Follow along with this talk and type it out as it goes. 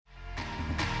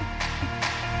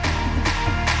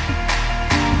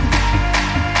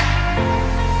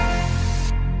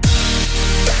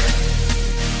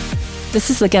This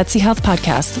is the Gutsy Health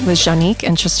Podcast with Janique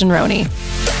and Tristan Roney.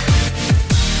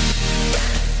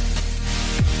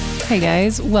 Hey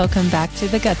guys, welcome back to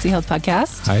the Gutsy Health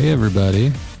Podcast. Hi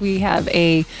everybody. We have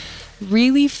a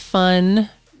really fun,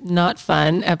 not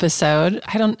fun episode.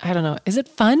 I don't know. Is it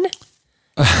fun?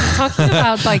 Talking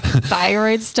about like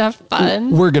thyroid stuff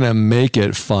fun? We're going to make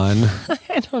it fun.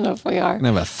 I don't know if we are. We're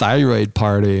going to have a thyroid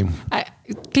party.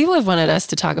 People have wanted us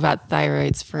to talk about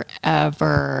thyroids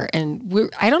forever.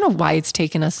 And I don't know why it's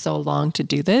taken us so long to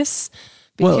do this.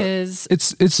 Because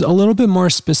it's a little bit more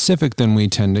specific than we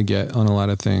tend to get on a lot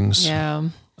of things. Yeah.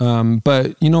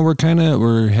 But you know,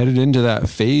 we're headed into that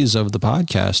phase of the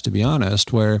podcast, to be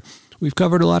honest, where we've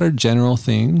covered a lot of general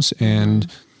things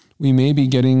and we may be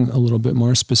getting a little bit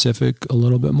more specific a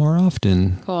little bit more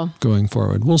often going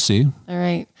forward. We'll see. All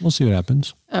right. We'll see what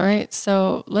happens. All right.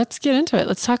 So let's get into it.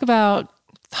 Let's talk about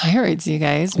thyroids, you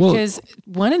guys, because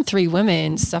 1 in 3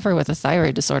 women suffer with a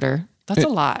thyroid disorder. That's a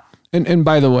lot. And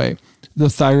by the way, the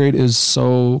thyroid is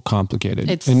so complicated.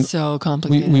 It's so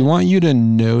complicated. We want you to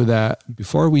know that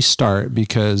before we start,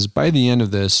 because by the end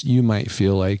of this, you might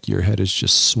feel like your head is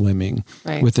just swimming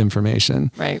with information.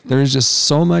 Right. There's just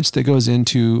so much that goes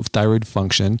into thyroid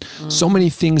function, so many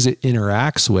things it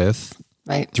interacts with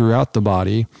throughout the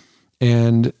body,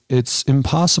 and it's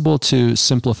impossible to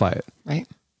simplify it. Right.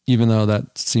 Even though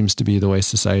that seems to be the way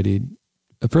society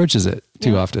approaches it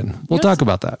too often. We'll talk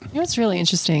about that. You know what's really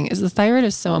interesting is the thyroid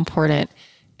is so important.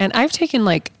 And I've taken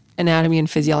like anatomy and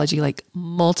physiology like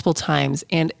multiple times,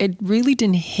 and it really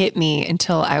didn't hit me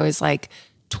until I was like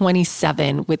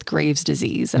 27 with Graves'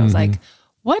 disease. And I was like,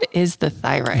 what is the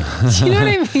thyroid? Do you know what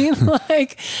I mean?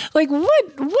 Like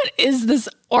what is this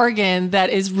organ that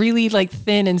is really like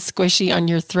thin and squishy on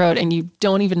your throat and you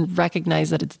don't even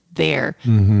recognize that it's there,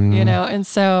 you know? And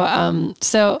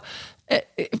so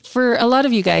for a lot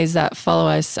of you guys that follow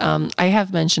us, I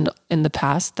have mentioned in the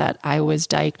past that I was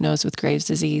diagnosed with Graves'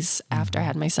 disease after I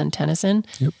had my son Tennyson.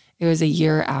 Yep. It was a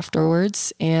year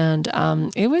afterwards, and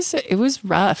it was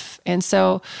rough. And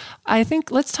so I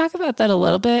think let's talk about that a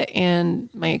little bit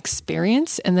and my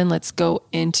experience, and then let's go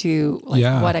into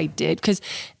what I did, because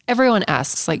everyone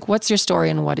asks like, "What's your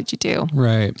story and what did you do?"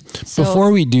 Right. So,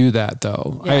 before we do that,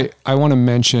 though, I want to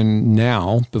mention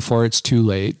now, before it's too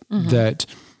late, that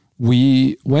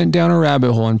we went down a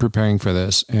rabbit hole in preparing for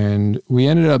this, and we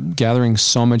ended up gathering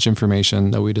so much information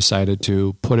that we decided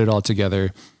to put it all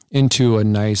together into a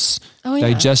nice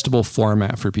digestible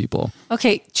format for people.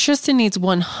 Okay. Tristan needs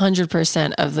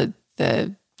 100% of the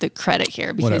credit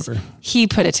here because he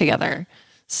put it together.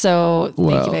 So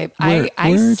thank you, babe. I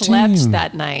slept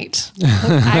that night.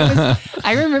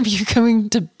 I remember you coming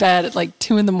to bed at like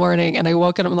 2 a.m. and I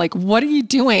woke up and I'm like, what are you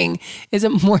doing? Is it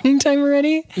morning time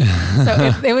already?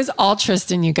 So it was all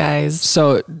Tristan, you guys.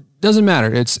 So it doesn't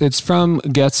matter. It's from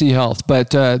Gutsy Health. But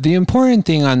the important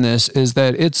thing on this is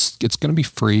that it's going to be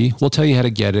free. We'll tell you how to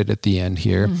get it at the end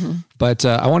here. But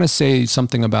I want to say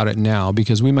something about it now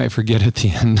because we might forget at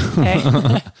the end.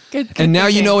 Okay. Good. And now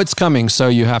you know it's coming, so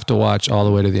you have to watch all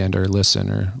the way to the end or listen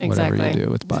or whatever you do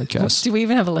with podcasts. Do we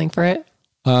even have a link for it?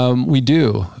 We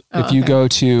do. If you go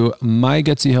to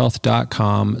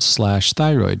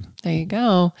mygutsyhealth.com/thyroid. There you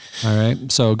go. All right.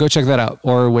 So go check that out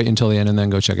or wait until the end and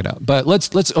then go check it out. But let's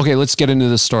get into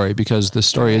the story because the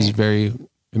story is very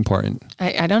important.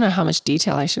 I don't know how much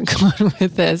detail I should go on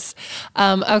with this.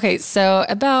 Okay. So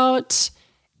about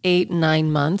 8-9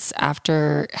 months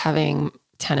after having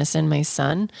Tennyson, my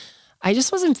son, I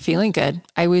just wasn't feeling good.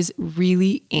 I was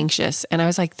really anxious and I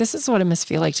was like, this is what it must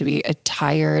feel like to be a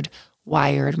tired,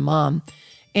 wired mom.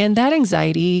 And that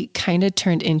anxiety kind of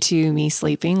turned into me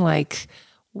sleeping like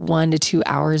 1 to 2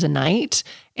 hours a night.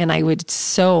 And I would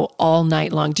sew all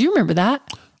night long. Do you remember that?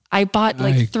 I bought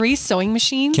like 3 sewing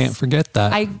machines. Can't forget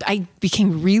that. I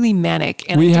became really manic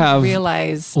and I didn't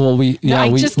realize. Well, I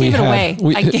just gave it away.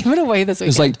 I gave it away this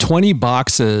weekend. It's like 20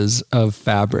 boxes of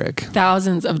fabric.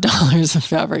 Thousands of dollars of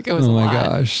fabric. It was a lot. Oh my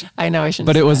gosh. I know I shouldn't.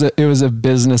 But it was a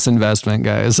business investment,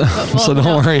 guys. So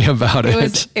don't worry about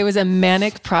it. It was a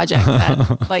manic project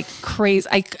that like crazy.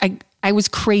 I was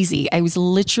crazy. I was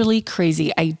literally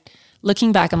crazy.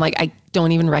 Looking back, I'm like, I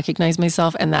don't even recognize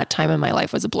myself. And that time in my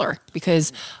life was a blur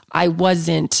because I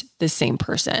wasn't the same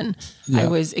person. Yeah. I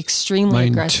was extremely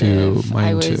aggressive. Mine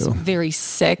I was very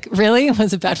sick. Really?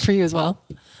 Was it bad for you as well?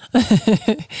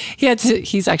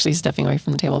 He's actually stepping away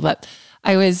from the table, but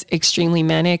I was extremely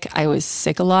manic. I was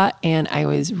sick a lot and I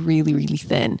was really, really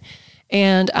thin.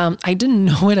 And I didn't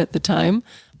know it at the time,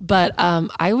 but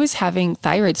I was having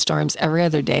thyroid storms every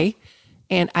other day.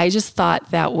 And I just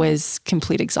thought that was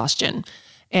complete exhaustion.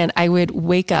 And I would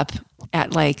wake up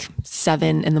at like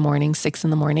 7 in the morning, 6 in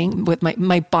the morning with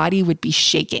my body would be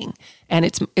shaking, and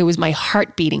it was my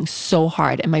heart beating so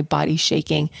hard and my body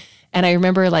shaking. And I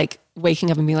remember like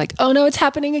waking up and being like, oh no, it's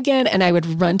happening again. And I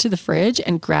would run to the fridge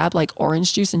and grab like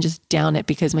orange juice and just down it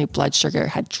because my blood sugar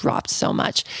had dropped so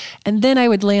much. And then I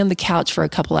would lay on the couch for a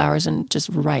couple hours and just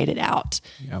write it out.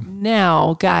 Yeah.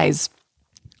 Now, guys,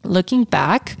 looking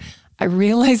back, I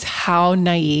realize how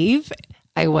naive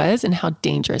I was and how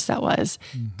dangerous that was,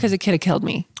 because it could have killed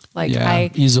me.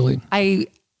 Like easily.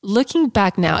 Looking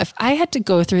back now, if I had to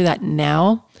go through that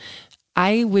now,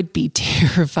 I would be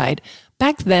terrified.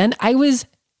 Back then, I was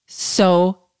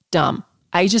so dumb.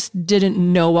 I just didn't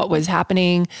know what was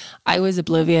happening. I was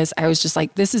oblivious. I was just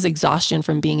like, this is exhaustion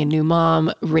from being a new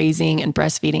mom, raising and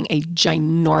breastfeeding a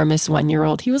ginormous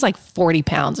 1-year-old. He was like 40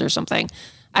 pounds or something.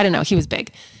 I don't know. He was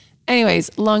big.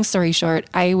 Anyways, long story short,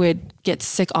 I would get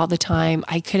sick all the time.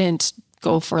 I couldn't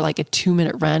go for like a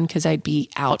 2-minute run because I'd be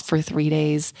out for 3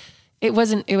 days. It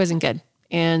wasn't good.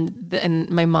 And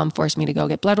my mom forced me to go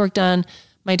get blood work done.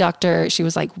 My doctor, she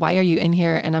was like, why are you in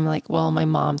here? And I'm like, well, my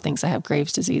mom thinks I have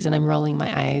Graves' disease, and I'm rolling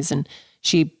my eyes. And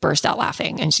she burst out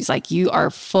laughing. And she's like, you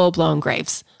are full blown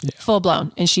Graves, full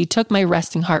blown. And she took my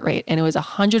resting heart rate, and it was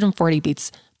 140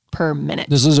 beats per minute.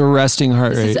 This is a resting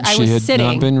heart rate. She had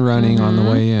not been running on the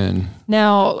way in.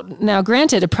 Now,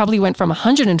 granted, it probably went from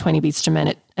 120 beats per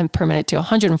minute to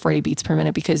 140 beats per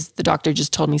minute because the doctor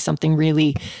just told me something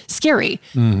really scary.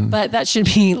 But that should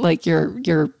be like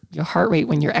your heart rate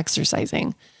when you're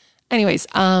exercising. Anyways,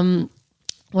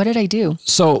 what did I do?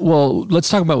 So, well, let's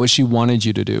talk about what she wanted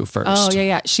you to do first. Oh,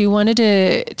 yeah. She wanted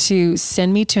to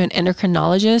send me to an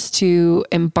endocrinologist to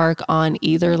embark on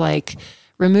either like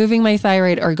removing my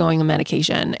thyroid or going on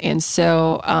medication. And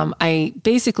so I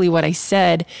basically what I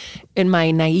said in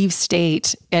my naive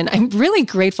state, and I'm really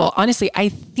grateful. Honestly, I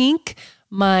think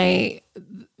my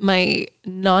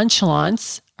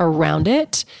nonchalance around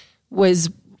it was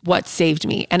what saved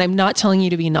me. And I'm not telling you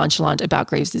to be nonchalant about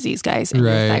Graves' disease, guys, and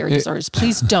your thyroid disorders.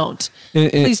 Please don't.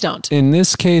 Please don't. In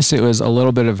this case, it was a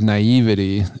little bit of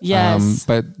naivety. Yes.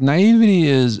 But naivety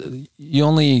is, you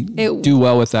only do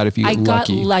well with that if you get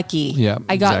lucky. I got lucky. Yeah,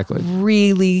 I got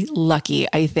really lucky,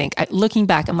 I think. Looking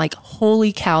back, I'm like,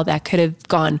 holy cow, that could have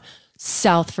gone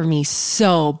south for me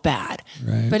so bad.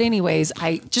 Right. But anyways,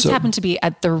 I just happened to be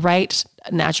at the right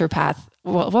naturopath.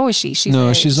 What was she? She's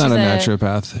not a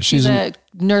naturopath. She's a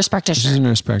nurse practitioner. She's a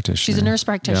nurse practitioner. She's a nurse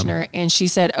practitioner. Yeah. And she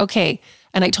said, okay.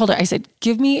 And I told her, I said,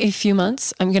 give me a few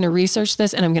months. I'm going to research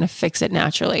this and I'm going to fix it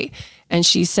naturally. And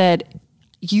she said,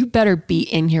 you better be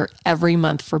in here every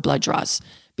month for blood draws,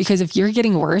 because if you're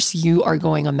getting worse, you are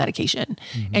going on medication.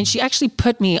 And she actually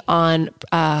put me on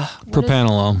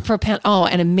propranolol.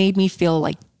 And it made me feel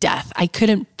like death. I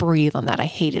couldn't breathe on that. I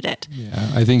hated it.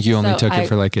 Yeah, I think you only took it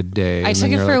for like a day. I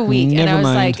took it for a week, and I was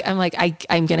like,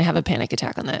 I'm going to have a panic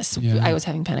attack on this. Yeah. I was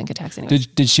having panic attacks anyway.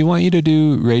 Did she want you to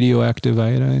do radioactive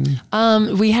iodine?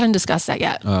 We hadn't discussed that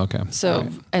yet. Oh, okay. So,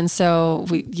 right. And so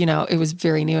we, it was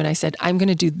very new, and I said, I'm going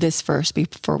to do this first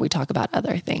before we talk about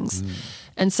other things.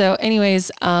 And so anyways,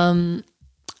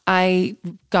 I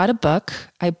got a book.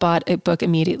 I bought a book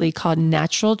immediately called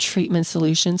Natural Treatment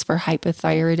Solutions for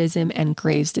Hypothyroidism and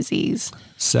Graves' Disease.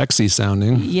 Sexy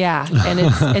sounding. Yeah. And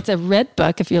it's a red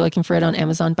book if you're looking for it on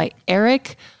Amazon by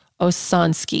Eric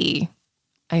Osansky.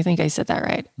 I think I said that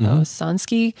right.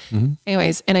 Osansky.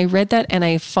 Anyways, and I read that and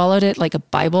I followed it like a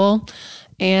Bible.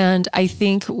 And I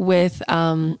think with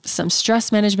some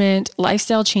stress management,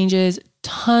 lifestyle changes,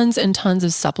 tons and tons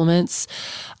of supplements.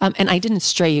 And I didn't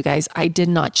stray, you guys. I did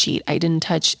not cheat. I didn't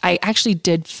touch. I actually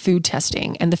did food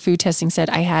testing, and the food testing said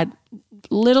I had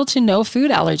little to no food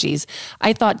allergies.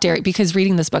 I thought dairy, because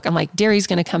reading this book, I'm like, dairy's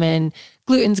going to come in,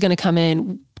 gluten's going to come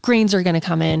in, grains are going to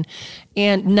come in,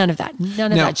 and none of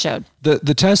that showed.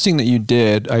 The testing that you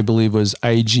did, I believe, was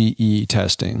IgE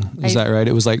testing. Is that right?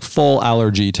 It was like full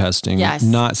allergy testing,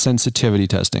 not sensitivity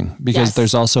testing, because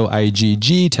there's also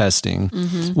IgG testing,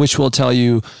 which will tell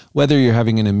you whether you're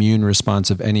having an immune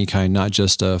response of any kind, not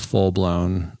just a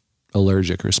full-blown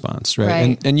allergic response,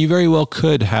 right? And you very well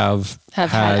could have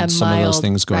had some of those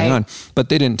things going on, but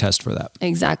they didn't test for that.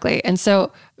 Exactly. And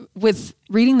so with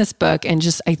reading this book and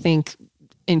just, I think,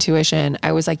 intuition,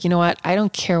 I was like, you know what? I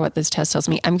don't care what this test tells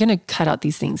me. I'm going to cut out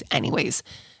these things anyways.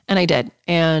 And I did.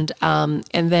 And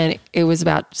then it was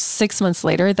about 6 months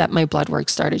later that my blood work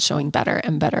started showing better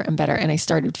and better and better. And I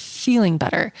started feeling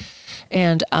better.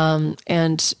 And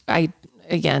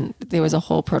again, there was a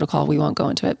whole protocol. We won't go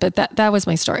into it, but that was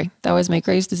my story. That was my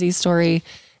Graves' disease story.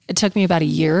 It took me about a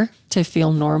year to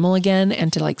feel normal again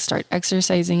and to like start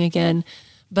exercising again.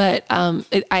 But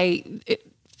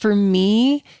for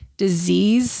me,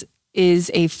 disease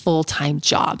is a full-time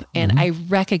job. And I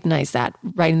recognized that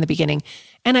right in the beginning.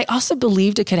 And I also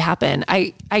believed it could happen.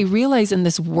 I realize in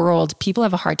this world, people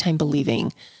have a hard time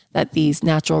believing that these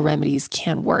natural remedies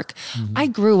can work. I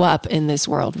grew up in this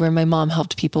world where my mom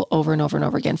helped people over and over and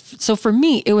over again. So for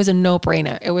me, it was a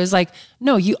no-brainer. It was like,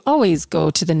 no, you always go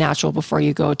to the natural before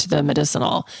you go to the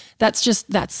medicinal.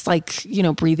 That's like,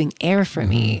 breathing air for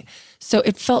me. So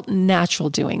it felt natural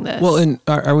doing this. Well, and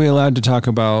are we allowed to talk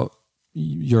about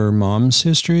your mom's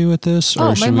history with this?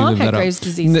 Or should my mom had Graves'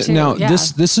 disease too. Now,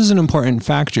 this is an important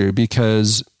factor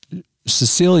because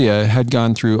Cecilia had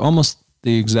gone through almost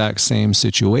the exact same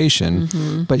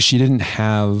situation, but she didn't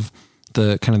have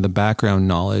the kind of the background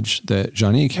knowledge that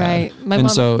Janique had.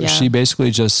 Right. She basically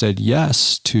just said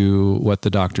yes to what the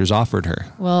doctors offered her.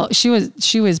 Well, she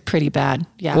was pretty bad.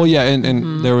 Yeah. Well, yeah.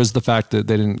 And there was the fact that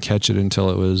they didn't catch it until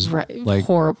it was like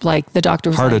horrible, like the doctor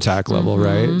was heart attack level.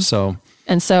 Right.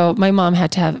 So my mom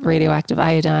had to have radioactive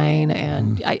iodine,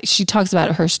 and she talks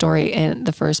about her story in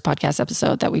the first podcast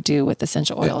episode that we do with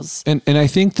essential oils. And I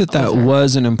think that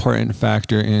was an important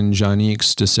factor in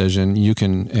Janique's decision. You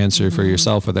can answer for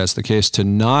yourself if that's the case, to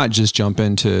not just jump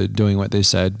into doing what they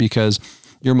said, because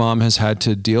your mom has had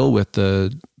to deal with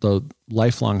the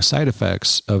lifelong side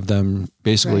effects of them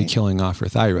basically killing off her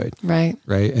thyroid. Right.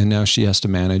 And now she has to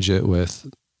manage it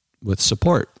with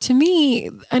support. To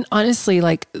me, and honestly,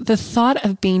 like the thought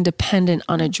of being dependent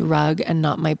on a drug and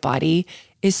not my body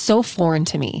is so foreign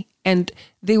to me. And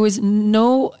there was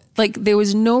no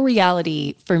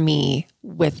reality for me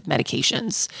with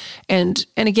medications. And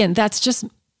again, that's just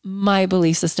my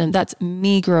belief system. That's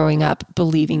me growing up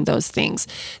believing those things.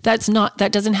 That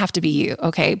doesn't have to be you.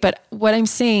 Okay. But what I'm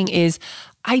saying is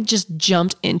I just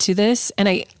jumped into this, and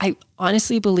I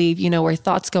honestly believe, where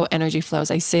thoughts go, energy flows.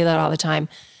 I say that all the time.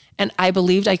 And I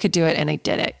believed I could do it, and I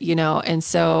did it, And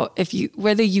so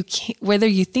whether you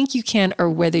think you can or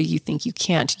whether you think you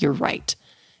can't, you're right,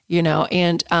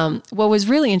 And what was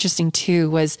really interesting too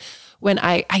was when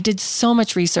I did so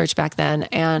much research back then,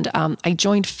 and I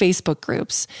joined Facebook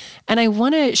groups, and I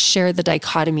want to share the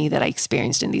dichotomy that I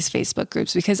experienced in these Facebook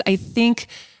groups, because I think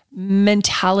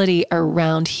mentality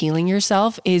around healing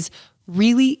yourself is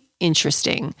really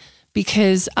interesting.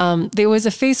 Because there was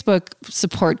a Facebook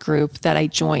support group that I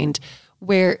joined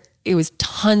where it was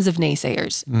tons of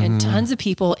naysayers and tons of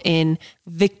people in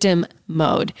victim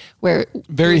mode, where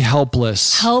very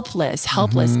helpless.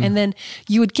 And then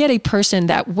you would get a person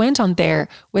that went on there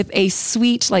with a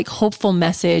sweet, like hopeful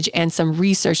message and some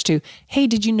research to, hey,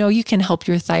 did you know you can help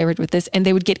your thyroid with this? And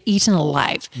they would get eaten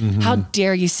alive. How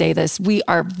dare you say this? We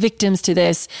are victims to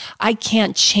this. I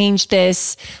can't change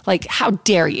this. Like, how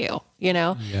dare you?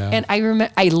 And I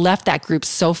remember I left that group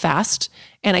so fast,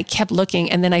 and I kept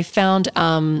looking, and then I found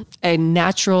a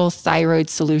natural thyroid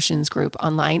solutions group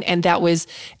online, and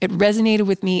it resonated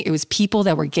with me. It was people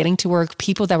that were getting to work,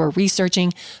 people that were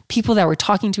researching, people that were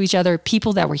talking to each other,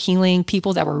 people that were healing,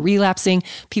 people that were relapsing,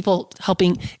 people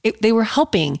helping. They were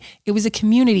helping. It was a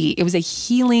community. It was a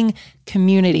healing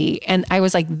community. And I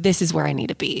was like, this is where I need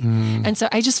to be. And so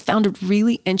I just found it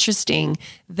really interesting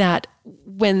that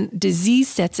when disease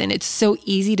sets in, it's so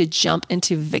easy to jump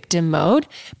into victim mode,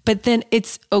 but then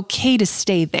it's okay to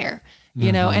stay there,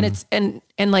 and it's, and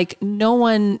like, no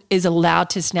one is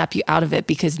allowed to snap you out of it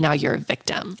because now you're a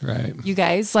victim. Right. You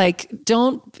guys, like,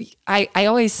 I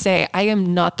always say, I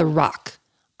am not the rock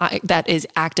that is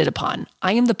acted upon.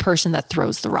 I am the person that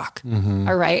throws the rock.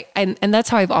 All right. And that's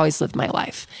how I've always lived my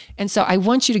life. And so I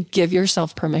want you to give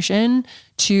yourself permission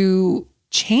to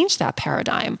change that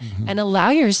paradigm and allow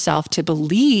yourself to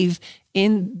believe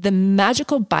in the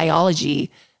magical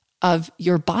biology of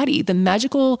your body, the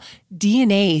magical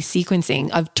DNA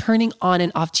sequencing of turning on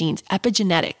and off genes,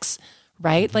 epigenetics,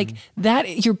 right? Like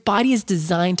that, your body is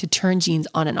designed to turn genes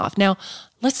on and off. Now,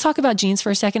 let's talk about genes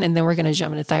for a second, and then we're going to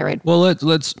jump into thyroid. Well,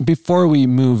 let's before we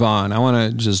move on, I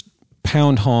want to just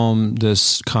pound home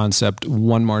this concept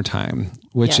one more time,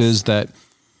 which is that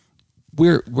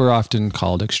we're often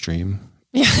called extreme.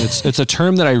 Yeah. It's a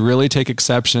term that I really take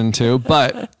exception to,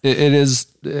 but it is,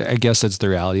 I guess it's the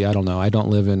reality. I don't know. I don't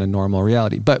live in a normal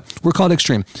reality, but we're called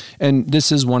extreme. And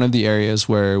this is one of the areas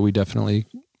where we definitely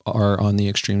are on the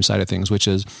extreme side of things, which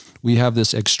is we have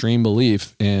this extreme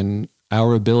belief in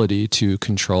our ability to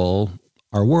control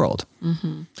our world.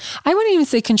 I wouldn't even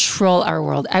say control our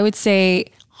world. I would say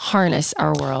harness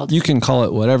our world. You can call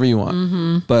it whatever you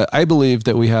want, but I believe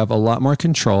that we have a lot more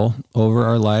control over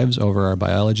our lives, over our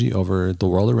biology, over the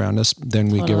world around us than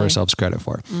we give ourselves credit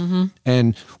for.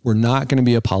 And we're not going to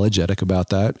be apologetic about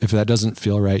that. If that doesn't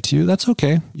feel right to you, that's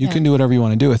okay. You can do whatever you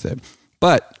want to do with it.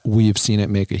 But we've seen it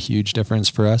make a huge difference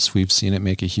for us. We've seen it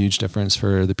make a huge difference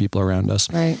for the people around us.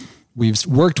 Right. We've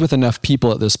worked with enough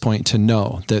people at this point to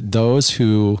know that those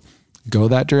who go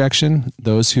that direction,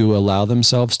 those who allow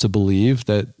themselves to believe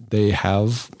that they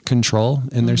have control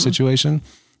in their situation,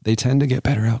 they tend to get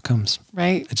better outcomes.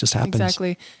 Right. It just happens.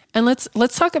 Exactly. And let's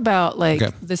talk about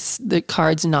the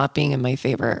cards not being in my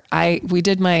favor. We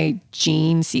did my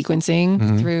gene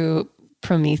sequencing through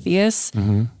Prometheus,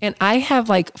 and I have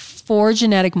like 4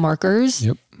 genetic markers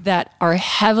that are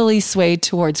heavily swayed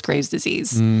towards Graves'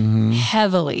 disease.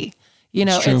 Heavily. You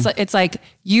know, it's like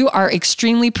you are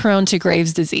extremely prone to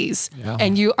Graves' disease,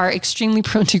 and you are extremely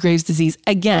prone to Graves' disease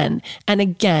again and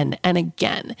again and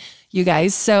again, you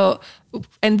guys. So,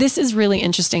 and this is really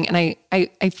interesting. And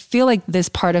I feel like this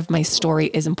part of my story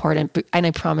is important, and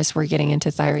I promise we're getting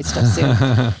into thyroid stuff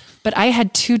soon. But I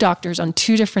had 2 doctors on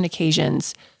 2 different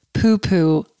occasions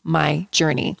poo-poo my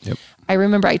journey. I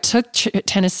remember I took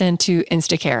Tennyson to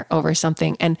Instacare over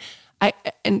something,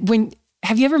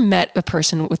 have you ever met a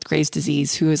person with Graves'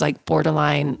 disease who is like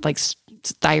borderline, like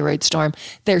thyroid storm?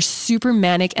 They're super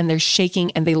manic and they're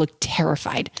shaking and they look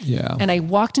terrified. Yeah. And I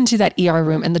walked into that ER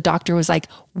room and the doctor was like,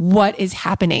 "What is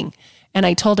happening?" And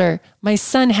I told her, "My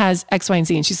son has X, Y, and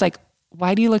Z." And she's like,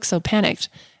 "Why do you look so panicked?"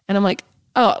 And I'm like,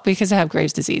 "Oh, because I have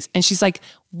Graves' disease." And she's like,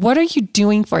 "What are you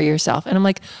doing for yourself?" And I'm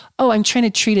like, "Oh, I'm trying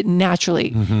to treat it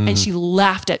naturally." And she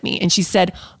laughed at me and she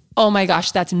said, "Oh my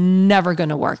gosh, that's never going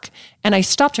to work." And I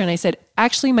stopped her and I said,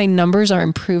 "Actually, my numbers are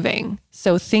improving.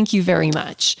 So thank you very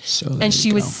much." And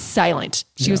she was silent.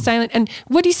 She was silent. And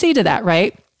what do you say to that,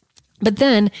 right? But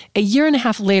then a year and a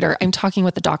half later, I'm talking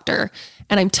with the doctor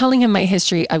and I'm telling him my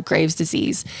history of Graves'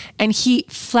 disease. And he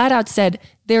flat out said,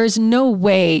 "There is no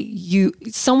way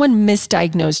someone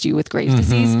misdiagnosed you with Graves'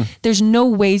 disease. There's no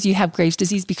ways you have Graves'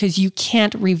 disease because you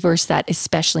can't reverse that,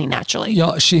 especially naturally."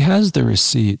 Y'all, she has the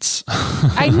receipts.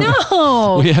 I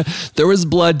know. There was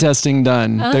blood testing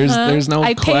done. There's no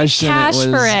question. I paid cash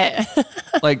for it.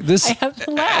 Like this. I have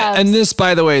the labs. And this,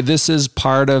 by the way, this is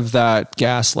part of that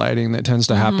gaslighting that tends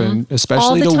to happen,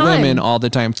 especially to women all the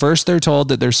time. First, they're told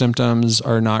that their symptoms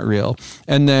are not real.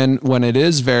 And then when it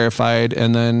is verified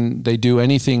and then they do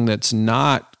anything that's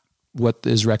not what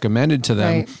is recommended to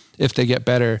them, if they get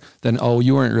better, then, "Oh,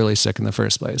 you weren't really sick in the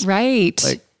first place." Right.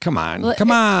 Like, come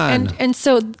on. And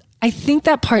so I think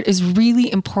that part is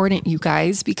really important, you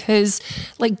guys, because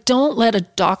like, don't let a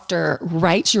doctor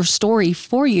write your story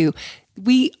for you.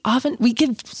 We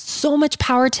give so much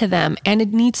power to them and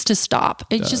it needs to stop.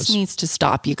 It just needs to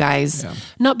stop, you guys.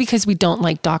 Not because we don't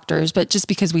like doctors, but just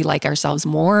because we like ourselves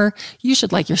more. You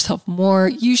should like yourself more.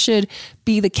 You should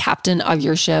be the captain of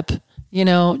your ship. You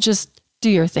know, just do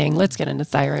your thing. Let's get into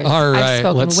thyroid. All right, I've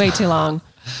spoken way too long.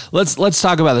 Let's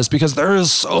talk about this because there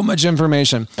is so much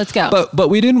information. Let's go.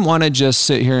 But we didn't want to just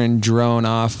sit here and drone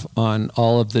off on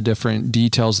all of the different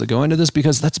details that go into this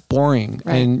because that's boring.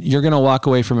 Right. And you're going to walk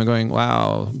away from it going,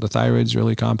 "Wow, the thyroid's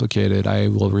really complicated. I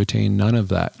will retain none of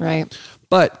that." Right.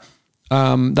 But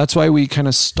that's why we kind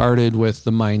of started with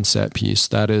the mindset piece.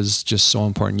 That is just so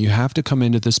important. You have to come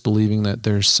into this believing that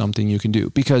there's something you can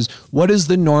do, because what is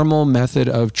the normal method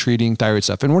of treating thyroid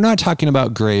stuff? And we're not talking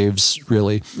about Graves,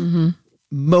 really.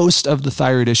 Most of the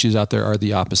thyroid issues out there are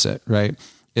the opposite, right?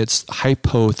 It's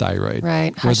hypothyroid,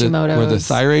 right? Hashimoto's. Where the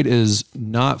thyroid is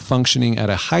not functioning at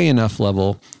a high enough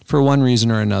level for one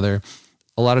reason or another.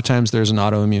 A lot of times there's an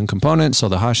autoimmune component, so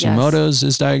the Hashimoto's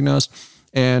is diagnosed,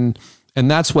 and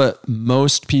that's what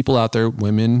most people out there,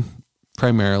 women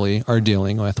primarily, are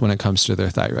dealing with when it comes to their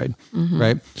thyroid,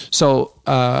 right? So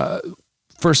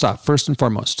first and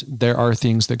foremost, there are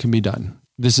things that can be done.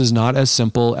 This is not as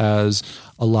simple as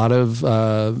a lot of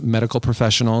medical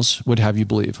professionals would have you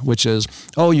believe, which is,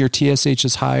 "Oh, your TSH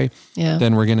is high.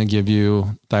 Then we're going to give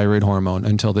you thyroid hormone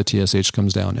until the TSH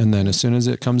comes down. And then as soon as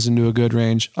it comes into a good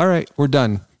range, all right, we're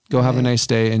done. Go have a nice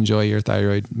day. Enjoy your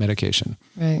thyroid medication."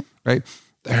 Right.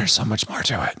 There's so much more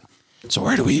to it. So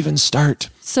where do we even start?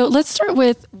 So let's start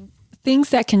with things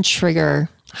that can trigger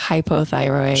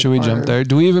hypothyroid. Should we jump there?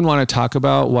 Do we even want to talk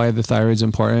about why the thyroid's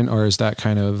important, or is that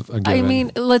kind of a given? I mean,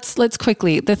 let's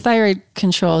quickly. The thyroid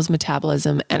controls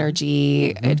metabolism,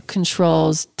 energy. It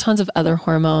controls tons of other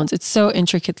hormones. It's so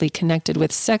intricately connected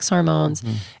with sex hormones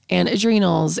and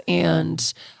adrenals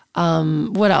and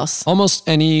what else? Almost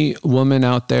any woman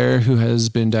out there who has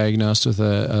been diagnosed with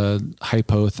a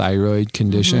hypothyroid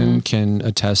condition can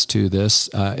attest to this.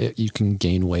 You can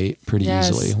gain weight pretty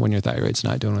easily when your thyroid's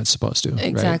not doing what it's supposed to.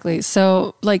 Exactly. Right?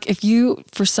 So like if you,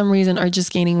 for some reason, are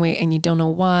just gaining weight and you don't know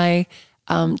why,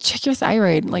 check your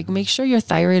thyroid. Like make sure your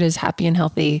thyroid is happy and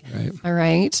healthy. Right. All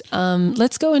right.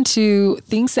 Let's go into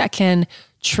things that can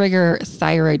trigger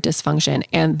thyroid dysfunction.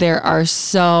 And there are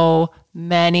so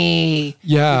many.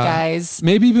 Yeah. You guys.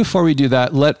 Maybe before we do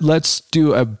that, let's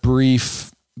do a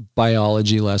brief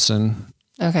biology lesson.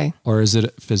 Okay. Or is it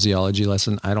a physiology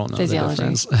lesson? I don't know Physiology. the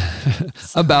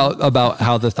difference. about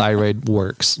how the thyroid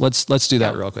works. Let's do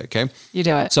that real quick, okay? You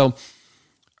do it. So, all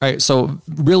right. So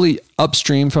really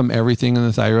upstream from everything in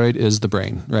the thyroid is the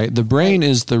brain, right? The brain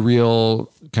is the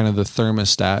real kind of the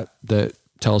thermostat that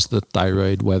tells the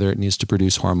thyroid whether it needs to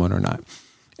produce hormone or not.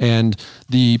 And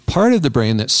the part of the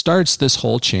brain that starts this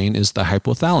whole chain is the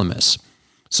hypothalamus.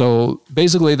 So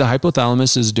basically the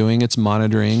hypothalamus is doing its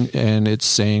monitoring and it's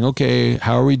saying, okay,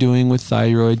 how are we doing with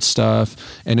thyroid stuff?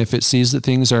 And if it sees that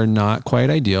things are not quite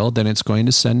ideal, then it's going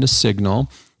to send a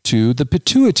signal to the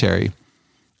pituitary.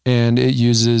 And it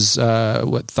uses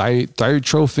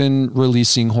thyrotrophin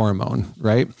releasing hormone,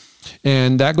 right?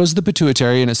 And that goes to the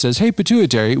pituitary and it says, hey,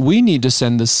 pituitary, we need to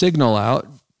send the signal out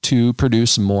to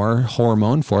produce more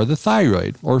hormone for the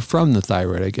thyroid, or from the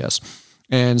thyroid, I guess.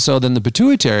 And so then the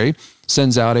pituitary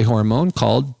sends out a hormone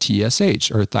called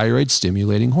TSH, or thyroid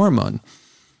stimulating hormone.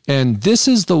 And this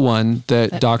is the one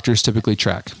that doctors typically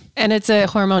track. And it's a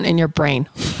hormone in your brain.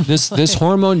 This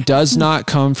hormone does not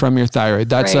come from your thyroid.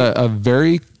 That's Right. a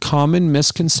very common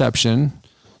misconception,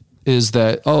 is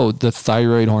that, oh, the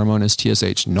thyroid hormone is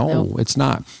TSH. No, it's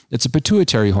not. It's a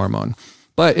pituitary hormone.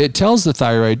 But it tells the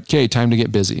thyroid, okay, time to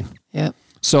get busy. Yep.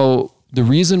 So the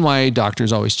reason why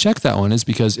doctors always check that one is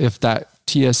because if that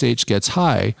TSH gets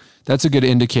high, that's a good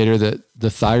indicator that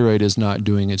the thyroid is not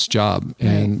doing its job.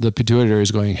 And the pituitary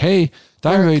is going, hey,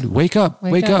 thyroid, wake up.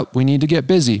 We need to get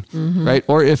busy, right?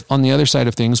 Or if on the other side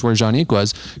of things where Jeannique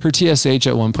was, her TSH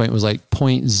at one point was like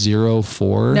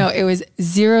 0.04. No, it was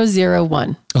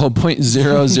 001. Oh,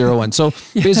 0.001. So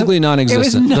basically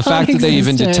non-existent. The fact that they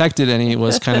even non-existent. detected any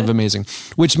was kind of amazing,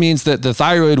 which means that the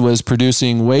thyroid was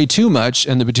producing way too much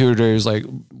and the pituitary is like,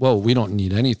 whoa, we don't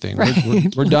need anything.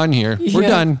 We're done here. We're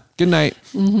done. Good night.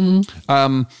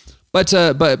 But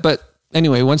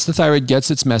anyway, once the thyroid gets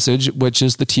its message, which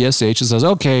is the TSH, it says,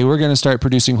 okay, we're going to start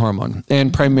producing hormone.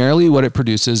 And primarily what it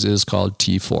produces is called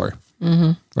T4,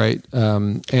 right?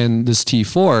 And this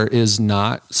T4 is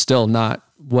still not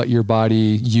what your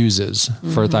body uses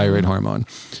for thyroid hormone.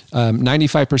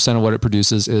 95% of what it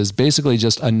produces is basically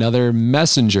just another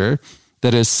messenger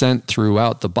that is sent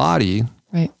throughout the body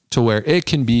to where it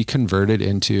can be converted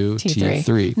into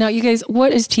T3. Now, you guys,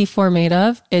 what is T4 made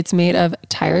of? It's made of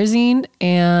tyrosine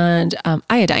and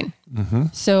iodine.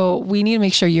 So we need to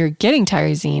make sure you're getting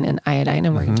tyrosine and iodine,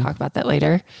 and we're going to talk about that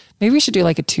later. Maybe we should do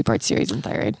like a 2-part series on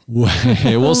thyroid.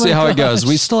 We'll see how it goes.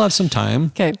 We still have some time.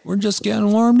 Okay. We're just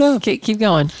getting warmed up. Okay, keep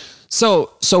going.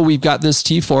 So we've got this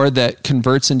T4 that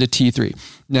converts into T3.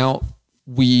 Now,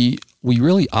 we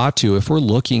really ought to, if we're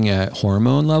looking at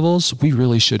hormone levels, we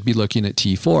really should be looking at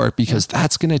T4 because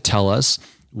that's going to tell us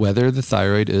whether the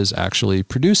thyroid is actually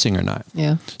producing or not.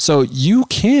 Yeah. So you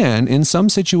can, in some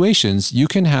situations, you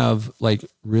can have like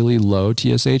really low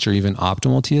TSH or even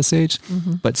optimal TSH,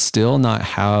 but still not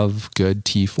have good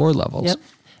T4 levels. Yep.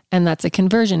 And that's a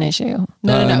conversion issue.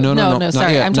 No,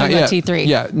 sorry. Yet, I'm talking about T3.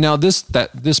 Yeah. Now this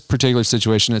particular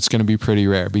situation, it's going to be pretty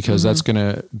rare because that's going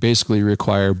to basically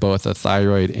require both a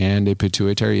thyroid and a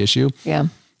pituitary issue. Yeah.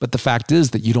 But the fact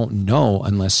is that you don't know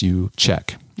unless you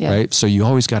check, right? So you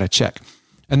always got to check.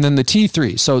 And then the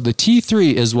T3. So the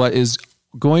T3 is what is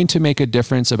going to make a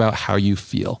difference about how you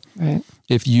feel. Right.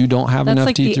 If you don't have enough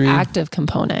like T3. The active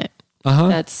component.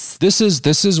 That's This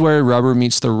is where rubber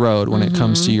meets the road when it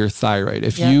comes to your thyroid.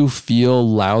 If you feel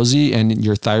lousy and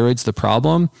your thyroid's the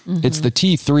problem, it's the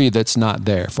T3 that's not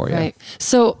there for you. right.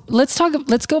 So let's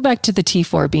go back to the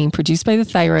T4 being produced by the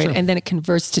thyroid and then it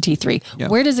converts to T3. Yeah.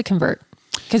 Where does it convert?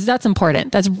 Because that's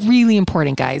important. That's really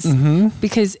important, guys.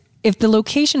 Because if the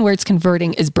location where it's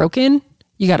converting is broken,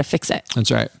 you got to fix it. That's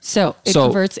right. So it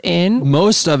converts in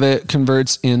most of it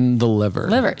converts in the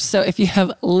liver. So if you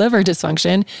have liver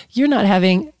dysfunction, you're not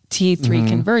having T3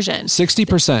 conversion.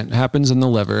 60% happens in the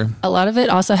liver. A lot of it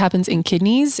also happens in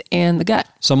kidneys and the gut.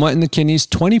 Somewhat in the kidneys.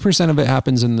 20% of it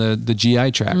happens in the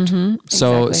GI tract.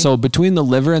 So between the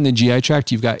liver and the GI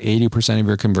tract, you've got 80% of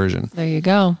your conversion. There you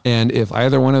go. And if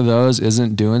either one of those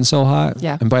isn't doing so hot,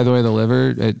 and by the way, the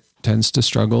liver, it tends to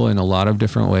struggle in a lot of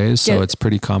different ways. So it's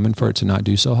pretty common for it to not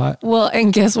do so hot. Well,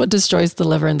 and guess what destroys the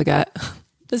liver and the gut?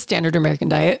 The standard American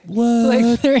diet. What?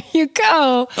 Like, there you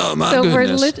go. Oh my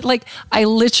goodness. I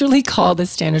literally call the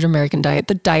standard American diet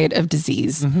the diet of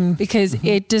disease because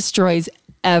it destroys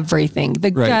everything,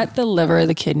 the gut, the liver,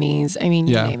 the kidneys. I mean,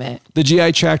 you name it. The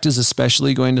GI tract is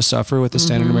especially going to suffer with the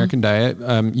standard American diet.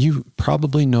 You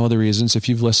probably know the reasons if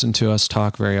you've listened to us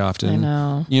talk very often. I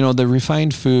know. You know, the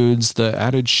refined foods, the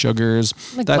added sugars,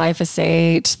 the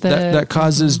glyphosate, that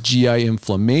causes GI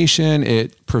inflammation.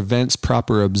 It prevents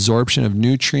proper absorption of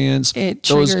nutrients. It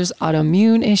triggers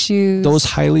autoimmune issues. Those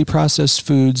highly processed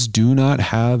foods do not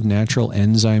have natural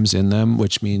enzymes in them,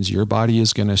 which means your body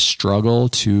is going to struggle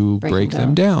to break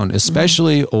them down,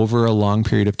 especially over a long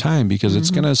period of time, because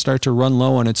it's going to start to run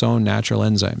low on its own natural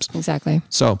enzymes. Exactly.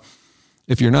 So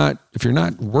if you're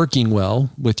not working well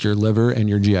with your liver and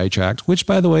your GI tract, which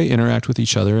by the way interact with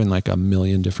each other in like a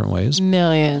million different ways,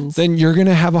 then you're going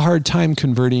to have a hard time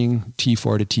converting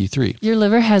T4 to T3. Your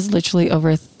liver has literally over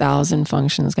 1,000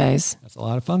 functions, guys. That's a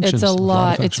lot of functions. It's a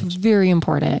lot. It's very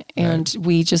important. And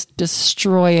we just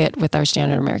destroy it with our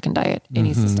standard American diet. It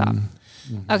needs to stop.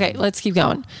 Okay, let's keep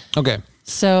going. Okay.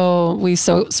 So we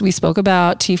spoke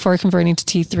about T4 converting to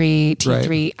T3,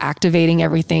 T3 activating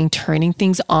everything, turning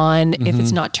things on. If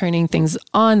it's not turning things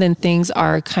on, then things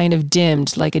are kind of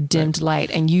dimmed, like a dimmed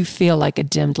light, and you feel like a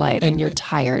dimmed light and you're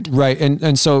tired. Right.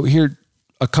 And so here,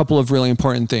 a couple of really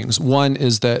important things. One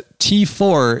is that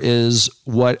T4 is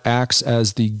what acts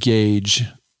as the gauge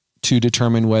to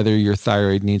determine whether your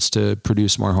thyroid needs to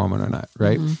produce more hormone or not,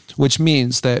 right? Which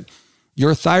means that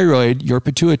your thyroid, your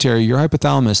pituitary, your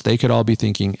hypothalamus, they could all be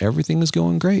thinking everything is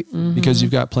going great because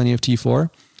you've got plenty of T4.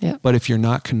 Yep. But if you're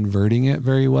not converting it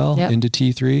very well into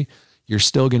T3, you're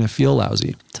still going to feel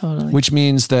lousy. Totally. Which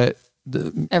means that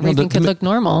everything could look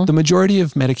normal. The majority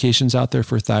of medications out there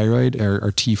for thyroid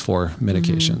are T4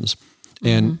 medications.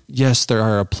 And yes, there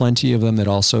are plenty of them that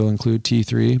also include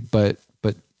T3, but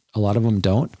a lot of them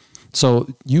don't. So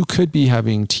you could be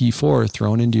having T4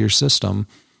 thrown into your system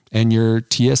and your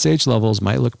TSH levels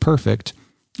might look perfect.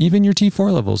 Even your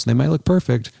T4 levels, they might look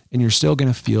perfect and you're still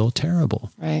going to feel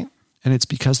terrible. Right. And it's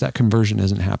because that conversion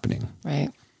isn't happening. Right.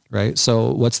 Right.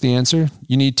 So what's the answer?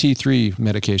 You need T3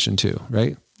 medication too,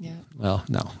 right? Yeah. Well,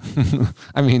 no.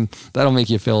 I mean, that'll make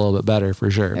you feel a little bit better for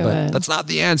sure, but that's not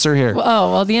the answer here.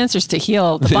 Well, the answer is to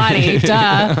heal the body,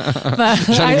 duh. But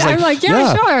I'm like,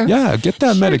 sure. Yeah, get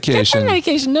that medication. Get that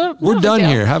medication. No, we're done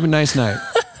here. Have a nice night.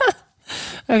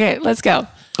 Okay, let's go.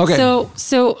 Okay.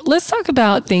 So let's talk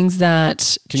about things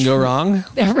that can go wrong.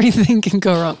 Everything can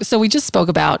go wrong. So we just spoke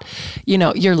about,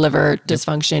 your liver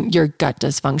dysfunction, your gut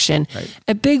dysfunction. Right.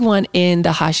 A big one in the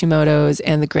Hashimoto's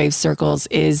and the Graves circles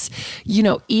is,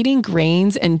 eating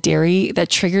grains and dairy that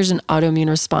triggers an autoimmune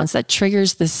response that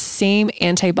triggers the same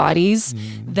antibodies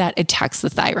that attacks the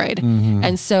thyroid.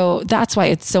 And so that's why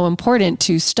it's so important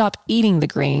to stop eating the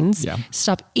grains,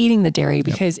 stop eating the dairy,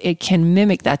 because it can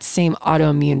mimic that same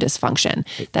autoimmune dysfunction.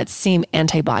 That same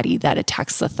antibody that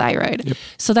attacks the thyroid. Yep.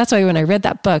 So that's why when I read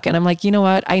that book and I'm like, you know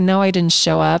what? I know I didn't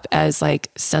show up as like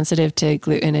sensitive to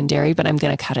gluten and dairy, but I'm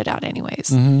going to cut it out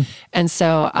anyways. And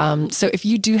so, so if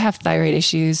you do have thyroid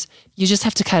issues, you just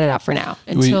have to cut it out for now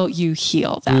until you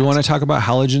heal that. Do we want to talk about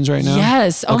halogens right now?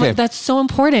 Yes. Oh my, that's so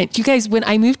important. You guys, when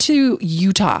I moved to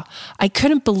Utah, I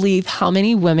couldn't believe how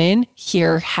many women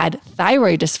here had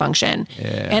thyroid dysfunction.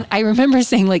 Yeah. And I remember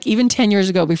saying, like, even 10 years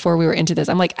ago before we were into this,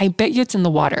 I'm like, I bet you it's in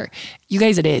the water. You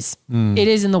guys, it is. It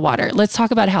is in the water. Let's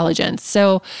talk about halogens.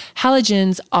 So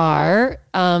halogens are,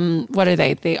 what are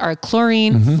they? They are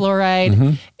chlorine,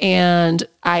 fluoride, and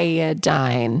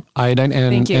iodine.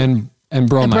 And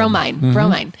bromine.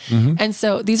 Bromine. And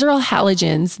so these are all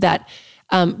halogens that,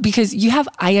 because you have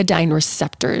iodine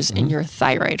receptors in your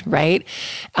thyroid, right?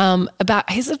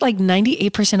 Is it like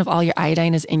 98% of all your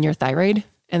iodine is in your thyroid?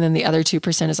 And then the other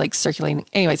 2% is like circulating.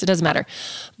 Anyways, it doesn't matter.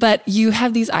 But you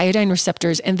have these iodine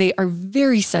receptors and they are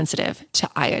very sensitive to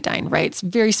iodine, right? It's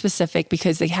very specific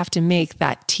because they have to make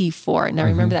that T4. Now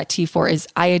remember that T4 is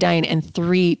iodine and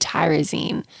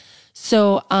 3-tyrosine.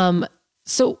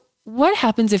 So what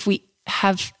happens if we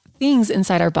have things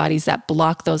inside our bodies that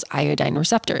block those iodine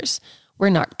receptors? We're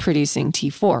not producing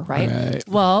T4, right?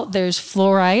 Well, there's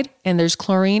fluoride and there's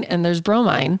chlorine and there's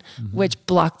bromine, which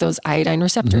block those iodine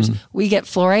receptors. We get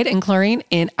fluoride and chlorine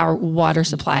in our water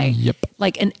supply,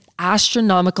 like an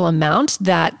astronomical amount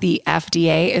that the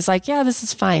FDA is like, yeah, this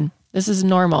is fine. This is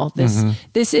normal.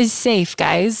 This is safe,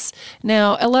 guys.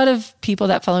 Now, a lot of people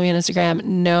that follow me on Instagram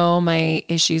know my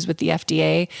issues with the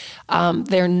FDA.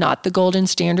 They're not the golden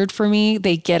standard for me.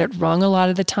 They get it wrong a lot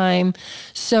of the time.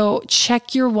 So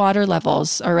check your water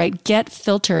levels. All right. Get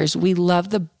filters. We love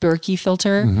the Berkey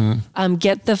filter.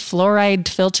 Get the fluoride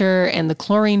filter and the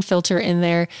chlorine filter in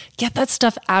there. Get that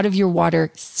stuff out of your water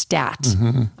stat.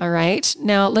 All right.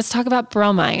 Now let's talk about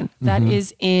bromine. That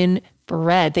is in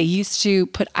bread. They used to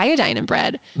put iodine in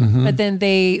bread, but then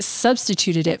they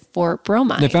substituted it for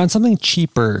bromide. They found something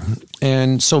cheaper.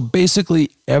 And so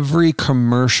basically every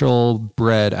commercial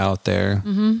bread out there,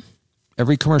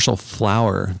 every commercial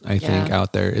flour, I think,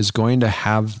 out there is going to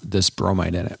have this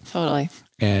bromide in it. Totally.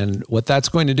 And what that's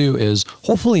going to do is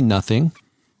hopefully nothing,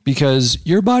 because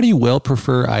your body will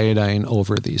prefer iodine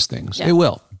over these things. Yeah. It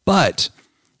will. But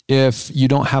if you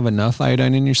don't have enough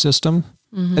iodine in your system,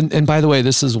 and by the way,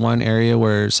 this is one area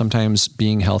where sometimes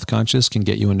being health conscious can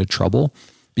get you into trouble,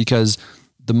 because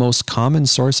the most common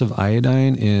source of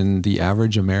iodine in the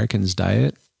average American's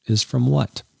diet is from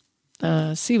what?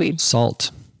 Seaweed.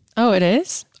 Salt. Oh, it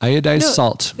is? Iodized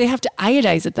salt. They have to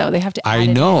iodize it, though. They have to add I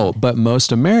know, but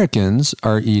most Americans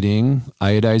are eating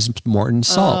iodized Morton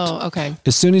salt. Oh, okay.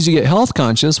 As soon as you get health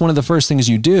conscious, one of the first things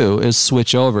you do is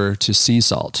switch over to sea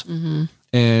salt.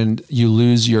 And you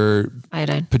lose your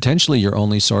iodine, potentially your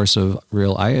only source of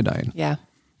real iodine. Yeah.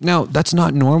 Now, that's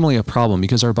not normally a problem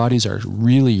because our bodies are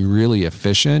really, really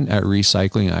efficient at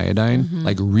recycling iodine,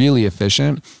 like really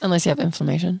efficient. Unless you have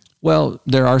inflammation. Well,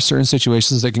 there are certain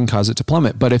situations that can cause it to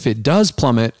plummet. But if it does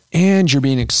plummet and you're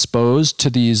being exposed to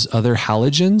these other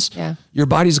halogens, your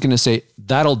body's going to say,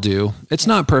 that'll do. It's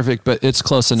not perfect, but it's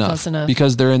close enough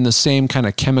because they're in the same kind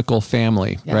of chemical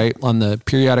family, right? On the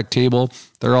periodic table,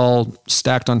 they're all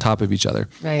stacked on top of each other.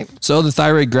 Right. So the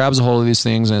thyroid grabs a hold of these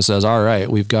things and it says, all right,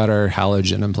 we've got our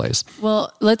halogen in place.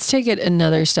 Well, let's take it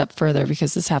another step further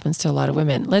because this happens to a lot of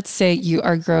women. Let's say you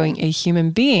are growing a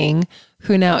human being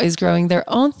who now is growing their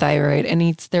own thyroid and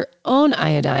eats their own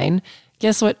iodine.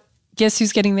 Guess what? Guess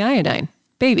who's getting the iodine?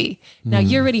 Baby. Now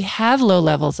you already have low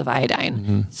levels of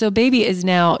iodine. So baby is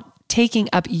now taking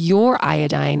up your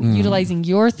iodine, utilizing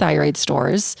your thyroid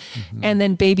stores, and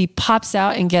then baby pops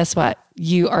out and guess what?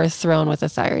 You are thrown with a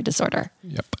thyroid disorder.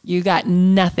 Yep. You got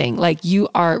nothing. Like you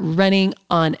are running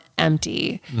on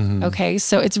empty. Okay.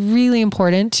 So it's really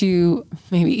important to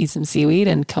maybe eat some seaweed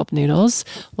and kelp noodles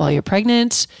while you're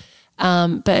pregnant.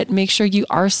 But make sure you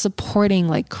are supporting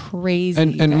like crazy.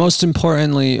 And most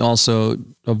importantly, also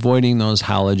avoiding those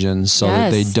halogens so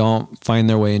that they don't find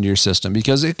their way into your system,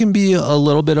 because it can be a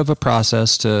little bit of a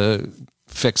process to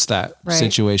fix that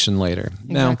situation later.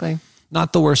 Exactly. Now,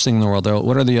 not the worst thing in the world though.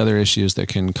 What are the other issues that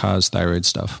can cause thyroid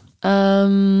stuff?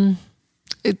 So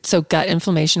gut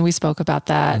inflammation, we spoke about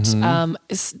that.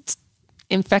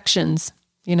 Infections.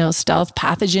 Stealth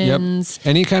pathogens. Yep.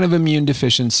 Any kind of immune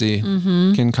deficiency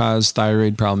can cause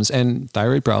thyroid problems, and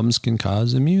thyroid problems can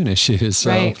cause immune issues.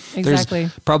 So exactly.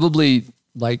 There's probably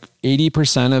like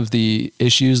 80% of the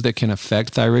issues that can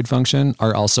affect thyroid function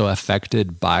are also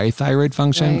affected by thyroid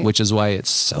function, which is why it's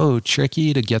so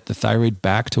tricky to get the thyroid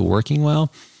back to working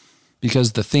well,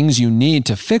 because the things you need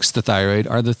to fix the thyroid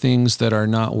are the things that are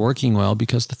not working well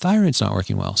because the thyroid's not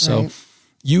working well. So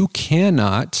you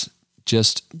cannot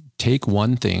just take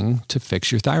one thing to fix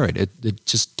your thyroid. It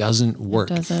just doesn't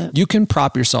work. You can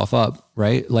prop yourself up,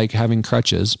 right? Like having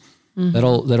crutches.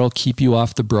 That'll keep you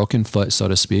off the broken foot, so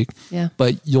to speak. Yeah.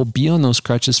 But you'll be on those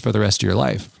crutches for the rest of your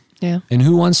life. Yeah. And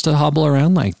who wants to hobble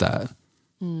around like that?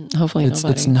 Hopefully nobody.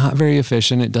 It's not very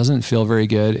efficient. It doesn't feel very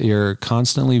good. You're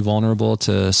constantly vulnerable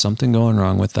to something going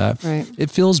wrong with that. Right. It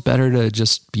feels better to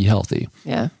just be healthy.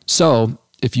 Yeah. So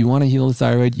if you want to heal the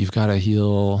thyroid, you've got to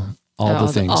heal all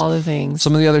the things.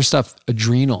 Some of the other stuff,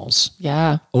 adrenals,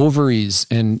 ovaries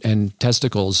and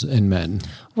testicles in men.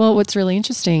 Well, what's really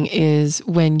interesting is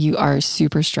when you are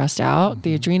super stressed out,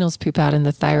 the adrenals poop out and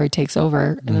the thyroid takes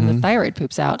over, and then the thyroid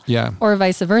poops out. Yeah. Or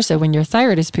vice versa. When your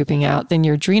thyroid is pooping out, then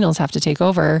your adrenals have to take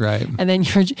over. Right. And then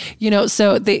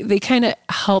so they kind of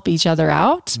help each other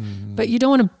out, but you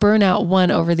don't want to burn out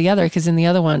one over the other because then the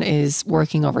other one is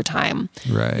working overtime.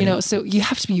 Right. So you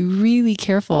have to be really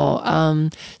careful.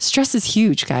 Stress is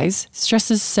huge, guys.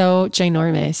 Stress is so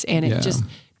ginormous and it just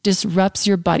disrupts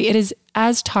your body. It is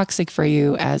as toxic for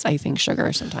you as I think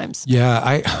sugar sometimes.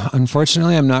 Yeah.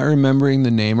 Unfortunately, I'm not remembering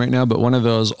the name right now, but one of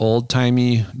those old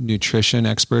timey nutrition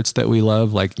experts that we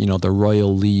love, like, the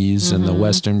Royal Lees and the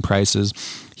Western Prices.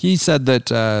 He said that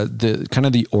the kind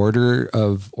of the order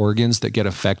of organs that get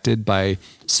affected by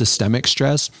systemic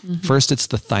stress, first it's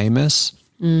the thymus,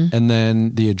 and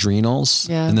then the adrenals,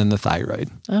 and then the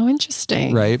thyroid. Oh,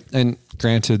 interesting. Right. And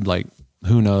granted, like,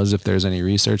 who knows if there's any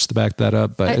research to back that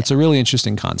up, but it's a really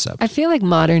interesting concept. I feel like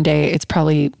modern day, it's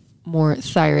probably more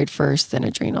thyroid first than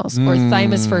adrenals, or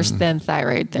thymus first, then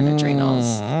thyroid, then adrenals.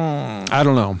 I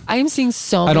don't know. I'm seeing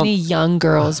so many young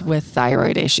girls with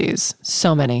thyroid issues.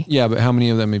 So many. Yeah, but how many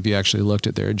of them have you actually looked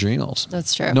at their adrenals?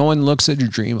 That's true. No one looks at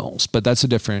adrenals, but that's a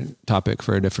different topic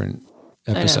for a different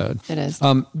episode. It is.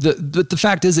 The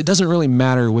fact is, it doesn't really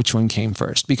matter which one came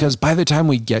first, because by the time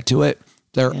we get to it,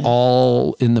 They're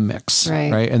all in the mix,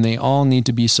 right? And they all need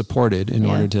to be supported in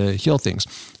order to heal things.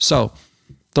 So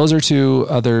those are two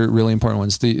other really important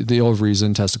ones. The ovaries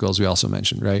and testicles we also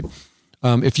mentioned, right?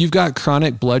 If you've got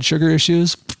chronic blood sugar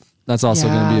issues, that's also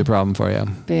going to be a problem for you.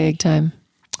 Big time.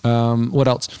 What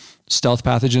else? Stealth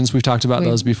pathogens. We've talked about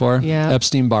those before. Yeah.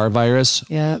 Epstein-Barr virus.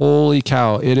 Yeah. Holy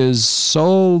cow. It is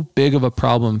so big of a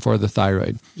problem for the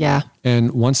thyroid. Yeah.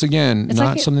 And once again, it's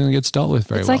not something that gets dealt with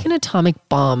very well. It's like an atomic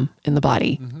bomb in the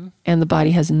body. And the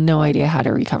body has no idea how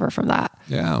to recover from that.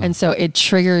 Yeah. And so it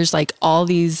triggers like all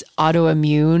these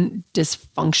autoimmune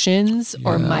dysfunctions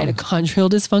or mitochondrial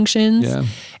dysfunctions. Yeah.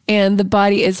 And the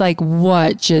body is like,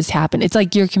 what just happened? It's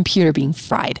like your computer being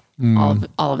fried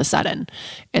all of a sudden.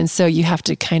 And so you have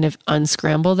to kind of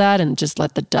unscramble that and just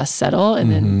let the dust settle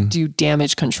and then do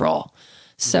damage control.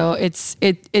 So it's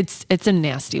a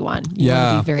nasty one. You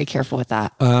want to be very careful with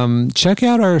that. Check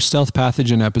out our stealth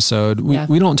pathogen episode.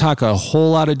 We don't talk a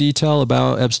whole lot of detail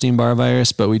about Epstein-Barr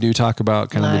virus, but we do talk about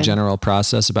kind of the general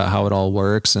process about how it all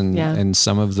works and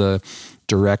some of the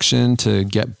direction to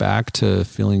get back to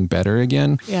feeling better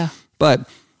again. Yeah. But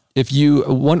if you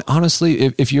want,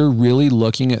 honestly, if you're really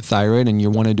looking at thyroid and you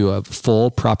want to do a full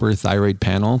proper thyroid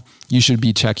panel, you should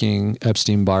be checking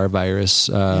Epstein-Barr virus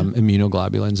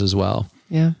immunoglobulins as well.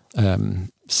 Yeah.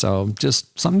 So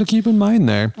just something to keep in mind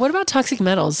there. What about toxic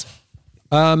metals?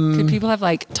 Could people have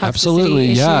like toxicity absolutely,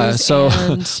 issues? yeah. So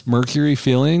and mercury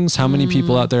fillings. How many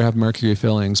people out there have mercury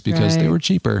fillings because they were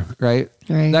cheaper, right?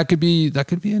 Right. That could be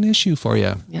an issue for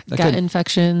you. Yeah. Gut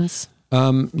infections.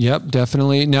 Yep,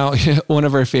 definitely. Now, one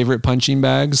of our favorite punching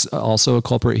bags, also a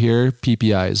culprit here,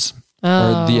 PPIs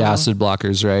or the acid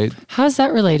blockers, right? How's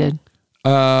that related?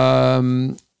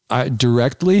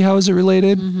 Directly, how is it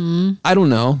related? I don't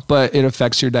know, but it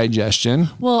affects your digestion.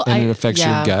 It affects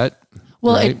your gut.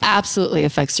 Well, right? it absolutely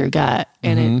affects your gut,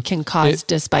 and it can cause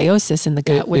dysbiosis in the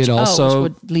gut, which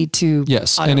would lead to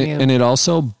autoimmune. and it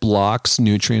also blocks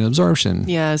nutrient absorption.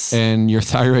 Yes, and your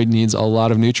thyroid needs a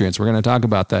lot of nutrients. We're going to talk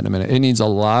about that in a minute. It needs a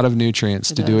lot of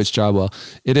nutrients to do its job well.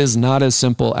 It is not as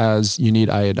simple as you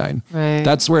need iodine. Right.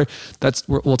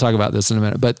 We'll talk about this in a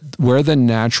minute. But where the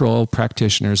natural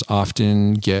practitioners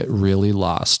often get really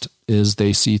lost is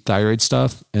they see thyroid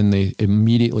stuff and they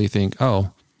immediately think, oh,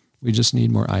 we just need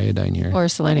more iodine here. Or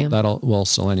selenium.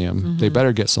 Selenium. They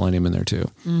better get selenium in there too.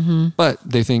 But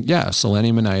they think,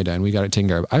 selenium and iodine, we got it taken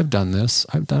care of. I've done this.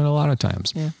 I've done it a lot of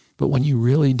times. Yeah. But when you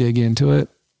really dig into it,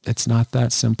 it's not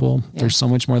that simple. Yeah. There's so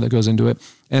much more that goes into it.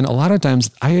 And a lot of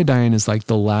times iodine is like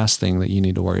the last thing that you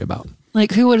need to worry about.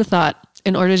 Like who would have thought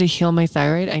in order to heal my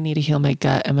thyroid, I need to heal my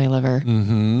gut and my liver.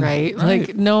 Right?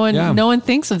 Like no one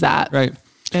thinks of that. Right.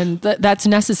 And that's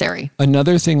necessary.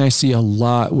 Another thing I see a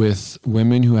lot with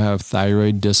women who have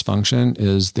thyroid dysfunction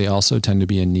is they also tend to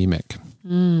be anemic.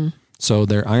 So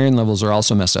their iron levels are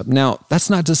also messed up. Now, that's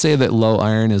not to say that low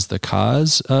iron is the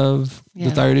cause of the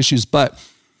thyroid issues, but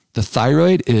the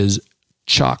thyroid is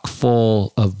chock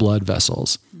full of blood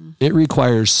vessels. It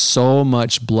requires so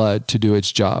much blood to do its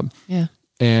job. Yeah.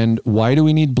 And why do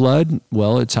we need blood?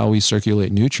 Well, it's how we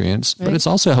circulate nutrients, but it's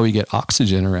also how we get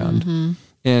oxygen around.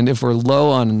 And if we're low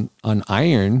on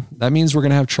iron, that means we're going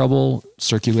to have trouble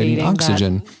circulating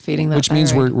oxygen, which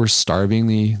means we're starving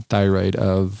the thyroid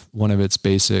of one of its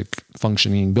basic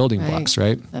functioning building blocks,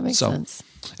 right? That makes sense.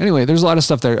 Anyway, there's a lot of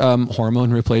stuff there.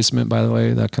 Hormone replacement, by the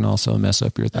way, that can also mess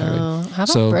up your thyroid. How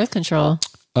about birth control?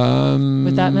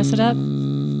 Would that mess it up?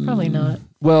 Probably not.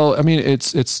 Well, I mean,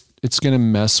 it's going to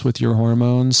mess with your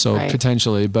hormones, so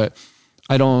potentially, but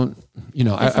I don't,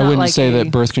 I wouldn't say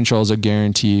that birth control is a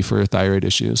guarantee for thyroid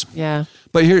issues. Yeah.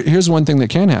 But here's one thing that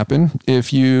can happen.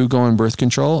 If you go on birth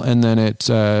control and then it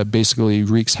basically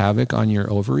wreaks havoc on your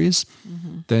ovaries,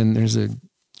 then there's a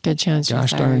good chance,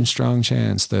 gosh darn strong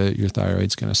chance that your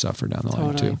thyroid's going to suffer down the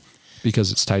line too,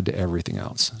 because it's tied to everything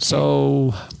else. Okay.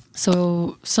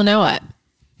 So now what?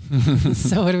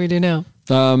 So what do we do now?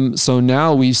 So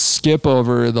now we skip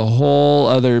over the whole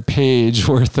other page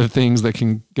worth of things that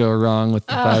can go wrong with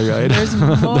the thyroid. There's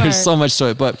more. There's so much to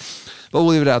it, but we'll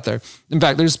leave it out there. In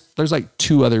fact, there's like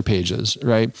 2 other pages,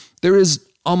 right? There is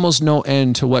almost no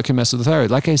end to what can mess with the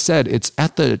thyroid. Like I said, it's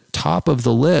at the top of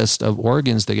the list of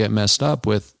organs that get messed up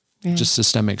with just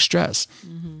systemic stress.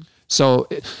 So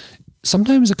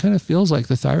sometimes it kind of feels like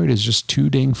the thyroid is just too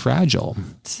dang fragile.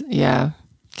 Yeah.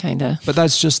 Kind of. But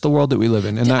that's just the world that we live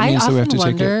in. And that means that we have to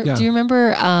take it. Yeah. Do you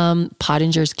remember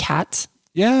Pottinger's cats?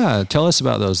 Yeah. Tell us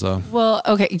about those though. Well,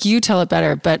 okay. You tell it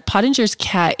better, but Pottinger's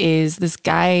cat is this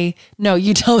guy. No,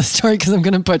 you tell the story because I'm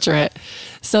going to butcher it.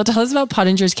 So tell us about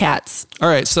Pottinger's cats. All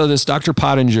right. So this Dr.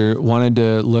 Pottinger wanted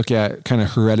to look at kind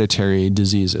of hereditary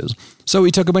diseases. So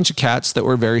we took a bunch of cats that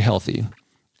were very healthy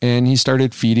and he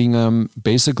started feeding them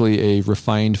basically a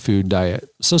refined food diet.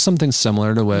 So something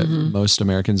similar to what most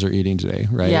Americans are eating today,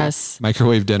 right? Yes.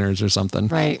 Microwave dinners or something.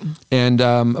 Right. And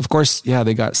of course, yeah,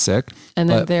 they got sick. And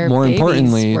then their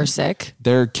babies were sick.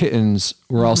 Their kittens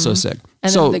were also sick.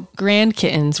 And then the grand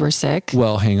kittens were sick.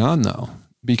 Well, hang on though,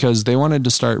 because they wanted to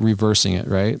start reversing it,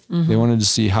 right? They wanted to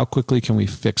see how quickly can we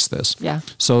fix this. Yeah.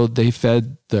 So they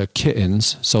fed the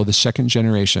kittens. So the second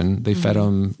generation, they fed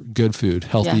them good food,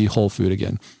 healthy, whole food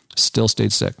again. Still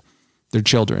stayed sick. Their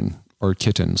children or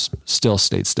kittens still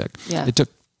stayed sick. Yeah. It took,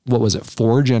 what was it,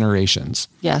 4 generations?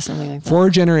 Yeah, something like that. 4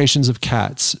 generations of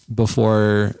cats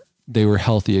before they were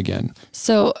healthy again.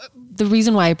 So the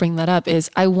reason why I bring that up is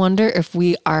I wonder if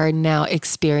we are now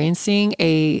experiencing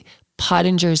a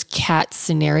Pottinger's cat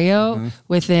scenario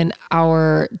within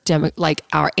our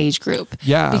our age group.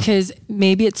 Yeah. Because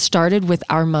maybe it started with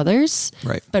our mothers,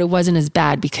 Right. but it wasn't as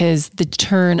bad because the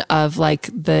turn of like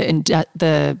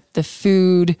the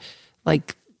food,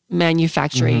 like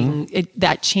manufacturing,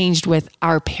 that changed with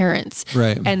our parents.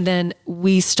 Right. And then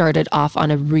we started off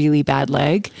on a really bad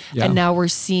leg. Yeah. And now we're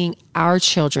seeing our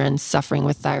children suffering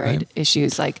with thyroid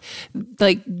issues. Like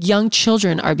young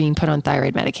children are being put on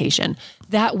thyroid medication.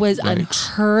 That was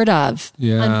unheard of.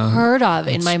 Yeah. Unheard of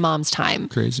in my mom's time.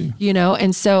 Crazy. You know,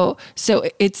 and so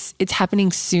it's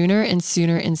happening sooner and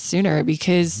sooner and sooner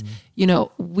because, you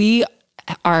know, we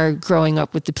are growing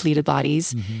up with depleted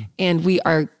bodies and we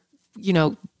are, you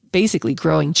know, basically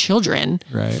growing children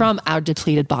from our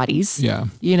depleted bodies. Yeah.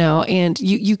 You know, and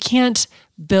you can't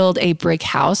build a brick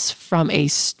house from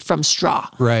straw.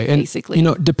 Right. And basically, you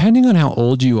know, depending on how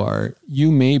old you are,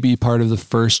 you may be part of the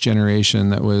first generation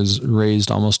that was raised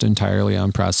almost entirely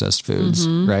on processed foods,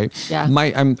 right? Yeah.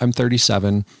 I'm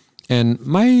 37 and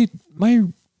my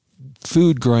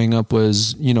food growing up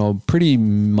was, you know, pretty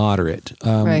moderate.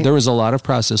 There was a lot of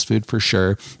processed food for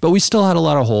sure, but we still had a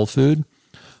lot of whole food.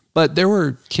 But there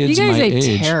were kids you guys my ate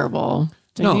age. Terrible.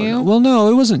 Didn't you? Well,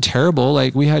 no, it wasn't terrible.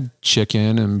 Like we had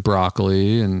chicken and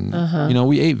broccoli and, you know,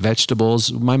 we ate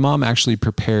vegetables. My mom actually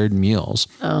prepared meals.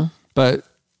 Oh. But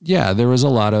yeah, there was a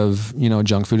lot of, you know,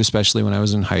 junk food, especially when I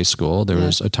was in high school. There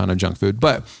was a ton of junk food.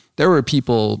 But there were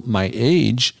people my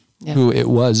age who it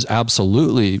was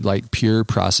absolutely like pure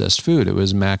processed food. It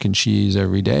was mac and cheese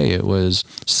every day. It was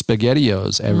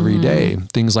SpaghettiOs every day,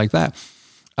 things like that.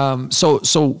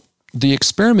 So the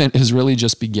experiment is really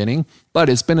just beginning, but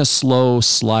it's been a slow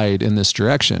slide in this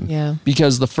direction. Yeah.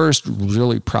 Because the first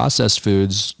really processed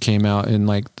foods came out in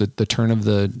like the turn of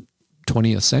the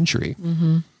 20th century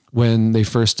when they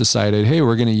first decided, hey,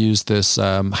 we're going to use this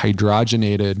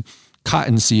hydrogenated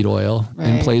cottonseed oil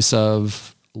in place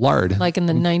of lard. Like in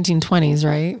the 1920s,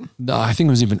 right? No, I think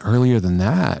it was even earlier than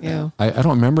that. Yeah. I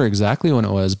don't remember exactly when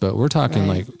it was, but we're talking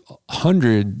like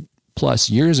 100+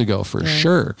 years ago for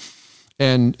sure.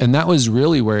 And that was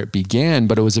really where it began,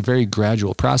 but it was a very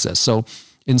gradual process. So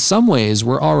in some ways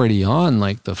we're already on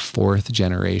like the 4th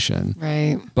generation,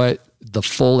 right? But the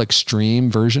full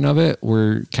extreme version of it,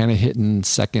 we're kind of hitting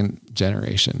 2nd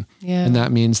generation. Yeah. And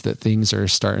that means that things are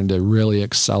starting to really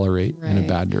accelerate in a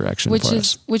bad direction for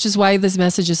us. Which is why this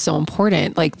message is so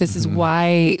important. Like this is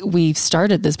why we've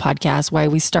started this podcast, why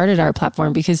we started our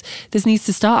platform, because this needs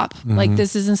to stop. Like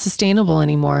this isn't sustainable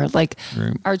anymore. Like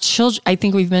our children, I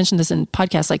think we've mentioned this in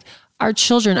podcasts, like our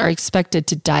children are expected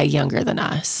to die younger than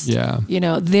us. Yeah. You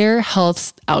know, their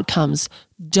health outcomes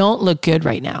don't look good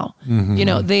right now. You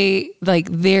know, they like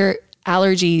their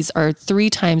allergies are 3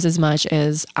 times as much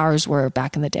as ours were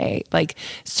back in the day. Like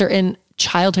certain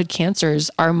childhood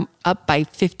cancers are up by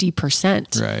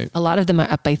 50%. Right. A lot of them are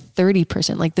up by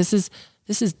 30%. Like this is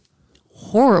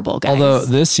horrible, guys. Although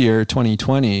this year,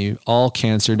 2020, all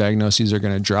cancer diagnoses are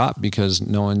going to drop because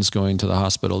no one's going to the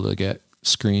hospital to get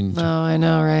screened. Oh, I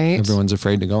know, right? Everyone's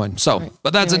afraid to go in. So,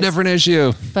 but that's a different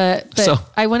issue. But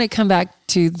I want to come back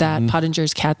to that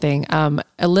Pottinger's cat thing.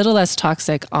 A little less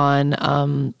toxic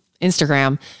on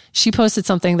Instagram. She posted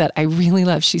something that I really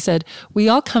love. She said, "We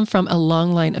all come from a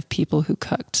long line of people who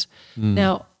cooked."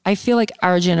 Now, I feel like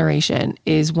our generation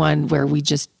is one where we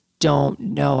just don't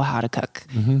know how to cook.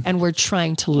 And we're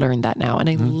trying to learn that now. And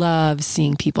I love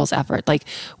seeing people's effort. Like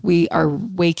we are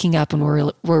waking up and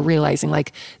we're realizing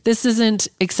like, this isn't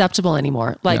acceptable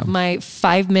anymore. Like my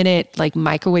 5-minute like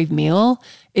microwave meal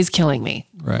is killing me.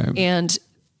 Right. And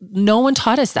no one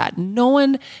taught us that. No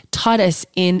one taught us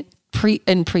in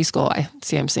preschool.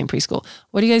 I'm saying preschool.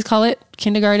 What do you guys call it?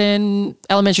 Kindergarten,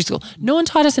 elementary school. No one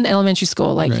taught us in elementary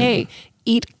school. Like, hey,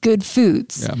 eat good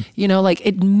foods. You know, like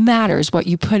it matters what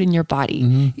you put in your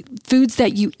body. Foods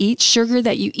that you eat, sugar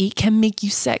that you eat can make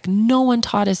you sick. No one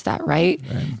taught us that, right?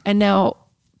 And now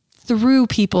through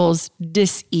people's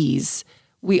dis-ease,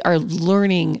 we are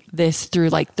learning this through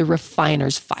like the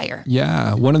refiner's fire.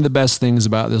 Yeah. One of the best things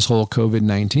about this whole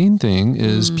COVID-19 thing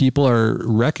is people are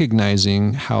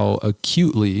recognizing how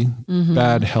acutely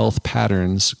bad health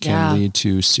patterns can lead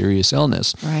to serious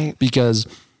illness. Right. Because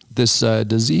this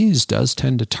disease does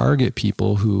tend to target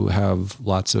people who have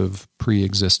lots of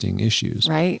pre-existing issues.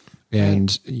 Right.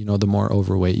 And, you know, the more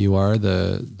overweight you are,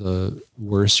 the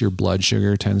worse your blood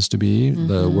sugar tends to be,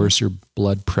 the worse your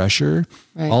blood pressure.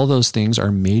 Right. All those things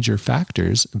are major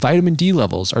factors. Vitamin D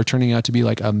levels are turning out to be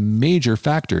like a major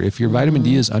factor. If your vitamin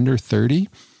D is under 30,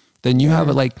 then you have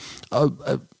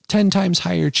a 10 times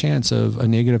higher chance of a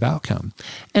negative outcome.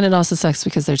 And it also sucks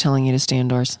because they're telling you to stay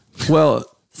indoors. Well,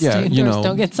 yeah, you know,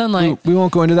 don't get sunlight. We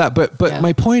won't go into that, but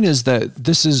my point is that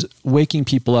this is waking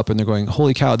people up and they're going,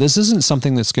 holy cow, this isn't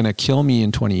something that's going to kill me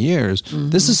in 20 years.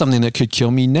 This is something that could kill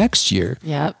me next year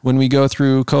when we go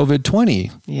through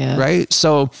COVID-20, right?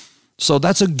 So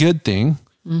that's a good thing.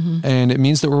 And it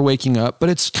means that we're waking up, but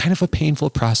it's kind of a painful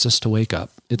process to wake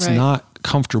up. It's not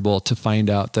comfortable to find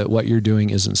out that what you're doing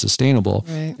isn't sustainable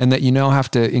and that you now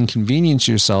have to inconvenience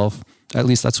yourself. At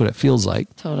least that's what it feels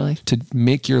like. Totally. To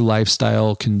make your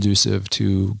lifestyle conducive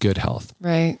to good health.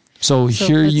 Right. So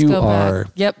here you are.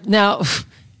 Back. Yep. Now,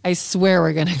 I swear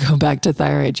we're going to go back to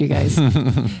thyroid, you guys.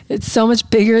 It's so much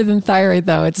bigger than thyroid,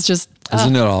 though. It's just...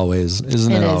 Isn't it always?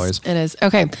 Isn't it always? It is.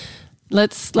 Okay.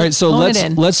 Let's all right, so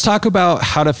let's talk about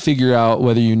how to figure out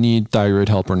whether you need thyroid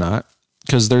help or not.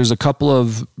 Because there's a couple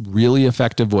of really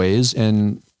effective ways,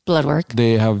 and blood work.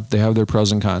 They have their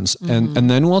pros and cons. And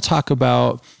then we'll talk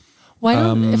about... Why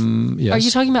don't, are you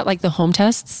talking about like the home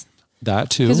tests? That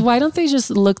too. Because why don't they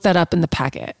just look that up in the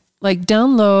packet? Like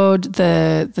download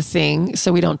the thing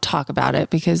so we don't talk about it,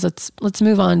 because let's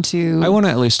move on to... I want to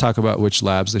at least talk about which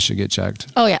labs they should get checked.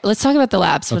 Oh yeah. Let's talk about the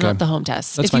labs, but not the home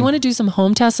tests. If you want to do some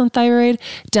home tests on thyroid,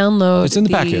 download it's in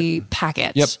the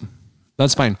packet. Yep.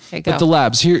 That's fine. Okay, but the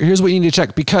labs, here's what you need to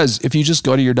check, because if you just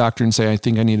go to your doctor and say, I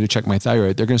think I need to check my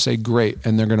thyroid, they're going to say, great.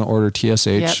 And they're going to order TSH.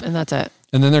 Yep, and that's it.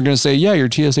 And then they're going to say, yeah, your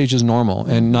TSH is normal.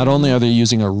 And not only are they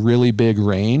using a really big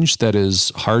range that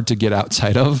is hard to get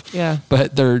outside of,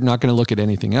 but they're not going to look at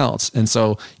anything else. And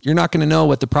so you're not going to know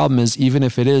what the problem is, even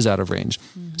if it is out of range.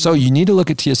 So you need to look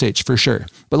at TSH for sure.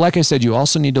 But like I said, you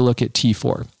also need to look at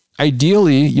T4.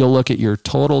 Ideally, you'll look at your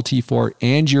total T4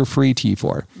 and your free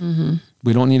T4.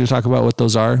 We don't need to talk about what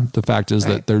those are. The fact is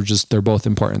that they're both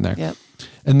important there. Yep.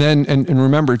 And then, and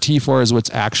remember, T4 is what's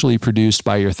actually produced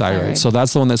by your thyroid. So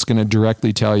that's the one that's going to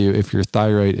directly tell you if your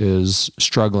thyroid is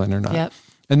struggling or not. Yep.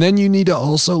 And then you need to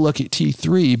also look at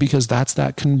T3, because that's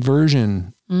that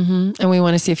conversion. And we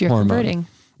want to see if you're converting.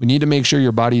 We need to make sure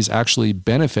your body's actually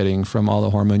benefiting from all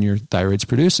the hormone your thyroid's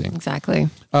producing. Exactly.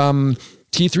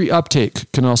 T3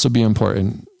 uptake can also be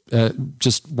important.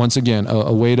 Just once again,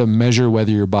 a way to measure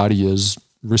whether your body is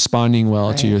responding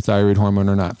well to your thyroid hormone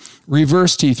or not.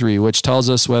 Reverse T3, which tells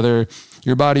us whether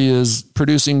your body is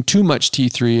producing too much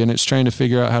T3 and it's trying to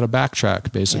figure out how to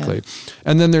backtrack, basically. Yeah.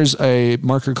 And then there's a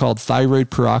marker called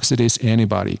thyroid peroxidase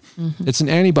antibody. It's an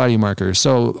antibody marker.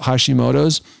 So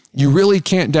Hashimoto's, you really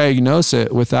can't diagnose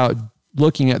it without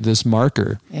looking at this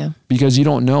marker, because you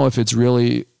don't know if it's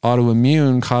really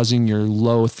autoimmune causing your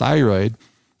low thyroid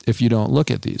if you don't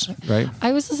look at these, right?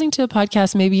 I was listening to a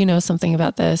podcast, maybe you know something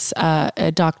about this,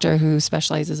 a doctor who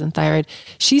specializes in thyroid.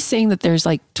 She's saying that there's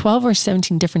like 12 or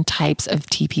 17 different types of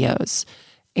TPOs,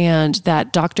 and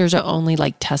that doctors are only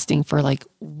like testing for like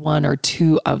one or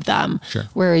two of them. Sure.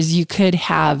 Whereas you could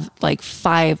have like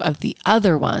 5 of the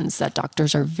other ones that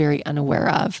doctors are very unaware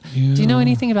of. Yeah. Do you know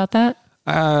anything about that?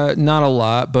 Not a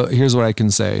lot, but here's what I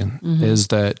can say is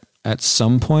that at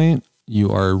some point, you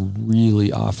are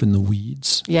really off in the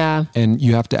weeds. Yeah. And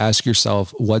you have to ask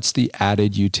yourself, what's the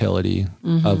added utility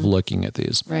of looking at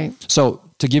these? Right. So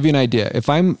to give you an idea, if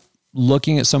I'm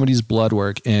looking at somebody's blood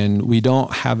work and we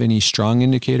don't have any strong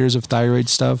indicators of thyroid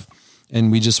stuff,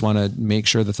 and we just want to make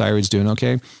sure the thyroid's doing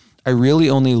okay, I really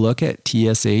only look at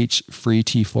TSH, free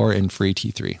T4, and free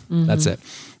T3. That's it.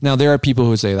 Now, there are people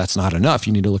who say that's not enough.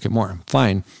 You need to look at more.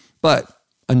 Fine. But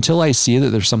until I see that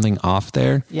there's something off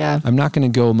there, I'm not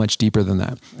going to go much deeper than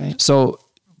that. Right. So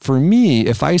for me,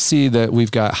 if I see that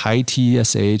we've got high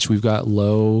TSH, we've got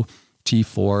low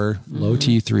T4, low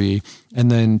T3, and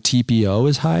then TPO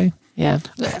is high,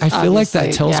 I feel like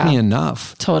that tells me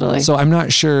enough. Totally. So I'm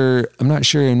not sure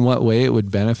in what way it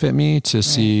would benefit me to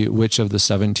see which of the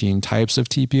 17 types of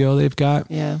TPO they've got.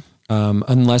 Yeah.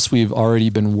 unless we've already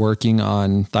been working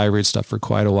on thyroid stuff for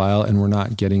quite a while and we're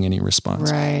not getting any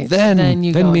response. Right. Then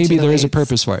maybe there is a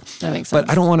purpose for it. That makes sense.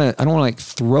 But I don't want to like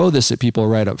throw this at people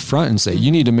right up front and say,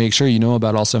 you need to make sure you know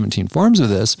about all 17 forms of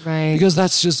this. Right. Because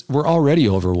that's just, we're already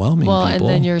overwhelming people. And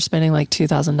then you're spending like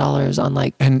 $2,000 on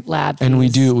like lab fees. And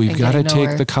we've got to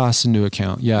take the costs into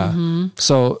account. Yeah.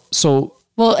 So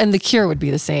well, and the cure would be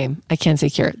the same. I can't say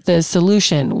cure. The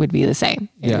solution would be the same.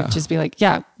 It would just be like,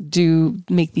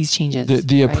 make these changes.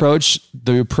 The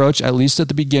approach, at least at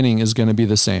the beginning, is going to be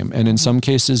the same. And in some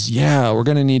cases, we're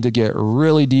going to need to get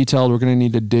really detailed. We're going to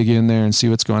need to dig in there and see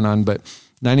what's going on. But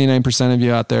 99% of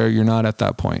you out there, you're not at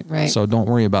that point. Right. So don't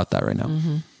worry about that right now.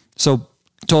 So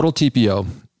total TPO,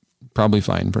 probably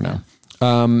fine for now.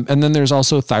 And then there's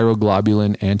also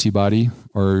thyroglobulin antibody,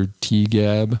 or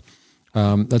TGAB.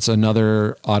 That's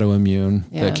another autoimmune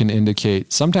that can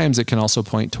indicate, sometimes it can also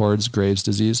point towards Graves'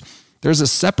 disease. There's a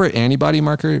separate antibody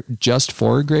marker just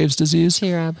for Graves' disease.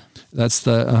 TRAb. That's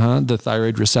the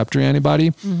thyroid receptor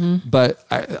antibody. But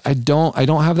I don't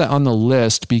have that on the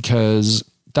list because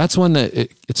that's one that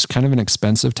it's kind of an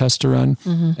expensive test to run,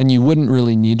 and you wouldn't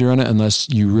really need to run it unless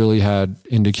you really had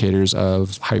indicators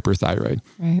of hyperthyroid.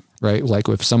 Right? Like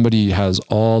if somebody has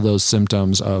all those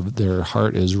symptoms of their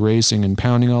heart is racing and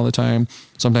pounding all the time,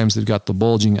 sometimes they've got the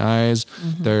bulging eyes,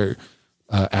 their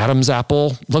Adam's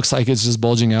apple looks like it's just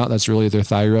bulging out. That's really their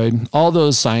thyroid. All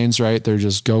those signs, right? They're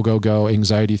just go,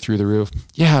 anxiety through the roof.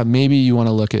 Yeah, maybe you want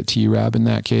to look at TRAb in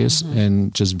that case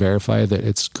and just verify that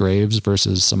it's Graves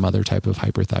versus some other type of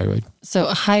hyperthyroid. So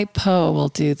hypo will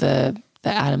do the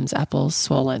Adam's apple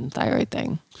swollen thyroid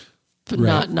thing, but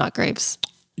not Graves.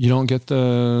 You don't get the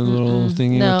little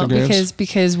thingy with the Graves?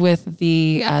 because with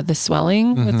the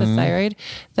swelling with the thyroid,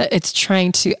 that it's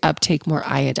trying to uptake more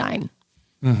iodine.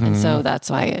 And so that's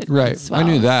why it swells. I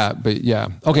knew that, but yeah.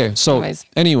 Okay. So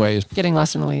anyways, getting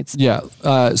lost in the weeds. Yeah.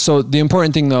 So the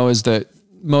important thing though, is that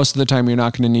most of the time you're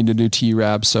not going to need to do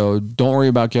TRAb. So don't worry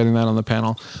about getting that on the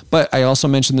panel. But I also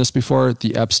mentioned this before,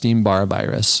 the Epstein-Barr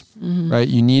virus, right?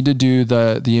 You need to do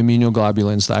the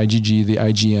immunoglobulins, the IgG, the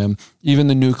IgM, even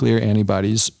the nuclear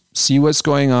antibodies. See what's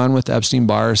going on with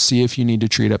Epstein-Barr. See if you need to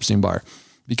treat Epstein-Barr.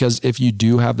 Because if you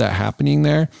do have that happening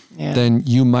there, then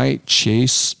you might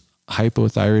chase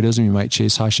hypothyroidism. You might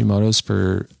chase Hashimoto's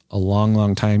for a long,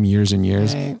 long time, years and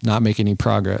years, not make any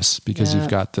progress because you've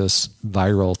got this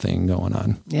viral thing going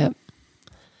on. Yep.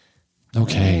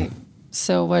 Okay. Right.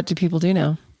 So what do people do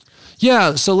now?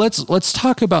 Yeah. So let's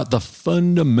talk about the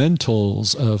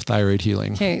fundamentals of thyroid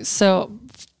healing. Okay. So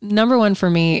number one for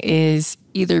me is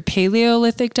either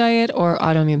Paleolithic diet or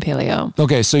autoimmune paleo.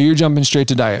 Okay. So you're jumping straight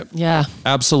to diet. Yeah.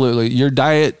 Absolutely. Your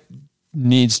diet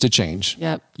needs to change.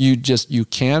 Yep. You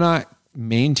cannot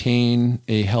maintain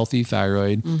a healthy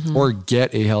thyroid or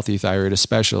get a healthy thyroid,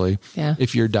 especially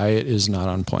if your diet is not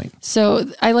on point. So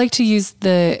I like to use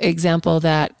the example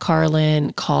that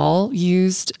Carlin Call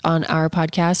used on our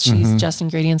podcast. She's Just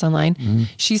Ingredients Online.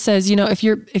 She says, if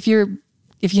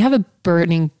you have a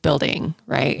burning building,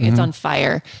 right? It's on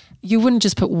fire. You wouldn't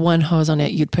just put one hose on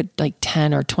it. You'd put like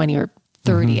 10 or 20 or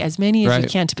 30, as many as you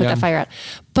can to put that fire out.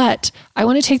 But I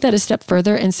want to take that a step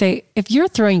further and say, if you're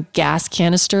throwing gas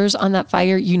canisters on that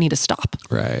fire, you need to stop.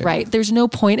 Right. There's no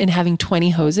point in having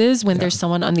 20 hoses when there's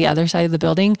someone on the other side of the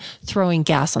building throwing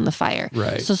gas on the fire.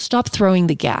 Right. So stop throwing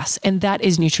the gas. And that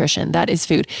is nutrition. That is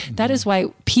food. That is why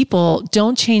people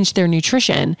don't change their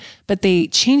nutrition, but they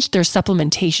change their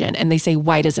supplementation and they say,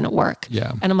 why doesn't it work?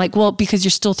 Yeah. And I'm like, well, because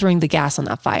you're still throwing the gas on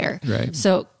that fire. Right.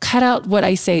 So cut out what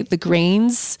I say, the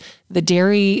grains, the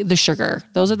dairy, the sugar.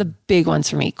 Those are the big ones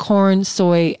for me. Corn,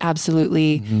 soy,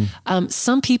 absolutely.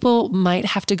 Some people might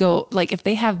have to go, like if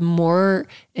they have more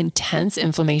intense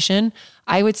inflammation,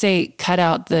 I would say cut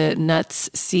out the nuts,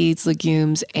 seeds,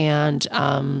 legumes, and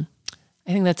I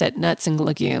think that's it, nuts and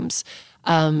legumes.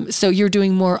 So you're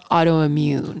doing more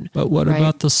autoimmune. But what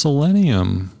about the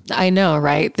selenium? I know,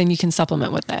 right? Then you can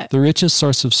supplement with that. The richest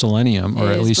source of selenium, or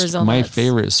at least Brazil my nuts.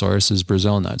 favorite source, is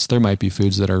Brazil nuts. There might be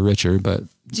foods that are richer, but...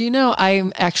 Do you know,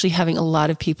 I'm actually having a lot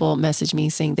of people message me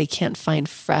saying they can't find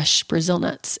fresh Brazil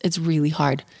nuts. It's really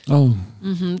hard. Oh,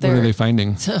 what are they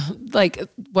finding? Like,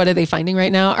 what are they finding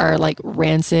right now are like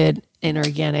rancid,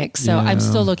 inorganic. So I'm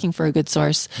still looking for a good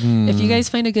source. If you guys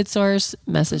find a good source,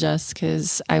 message us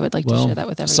because I would like to share that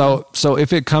with everyone. So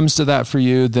if it comes to that for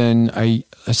you, then I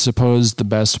suppose the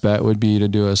best bet would be to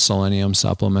do a selenium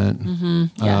supplement,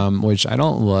 which I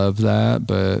don't love that,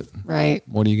 but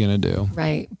what are you going to do?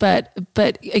 Right. But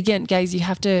again, guys, you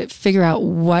have to figure out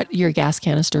what your gas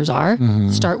canisters are.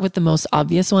 Start with the most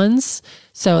obvious ones.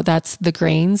 So that's the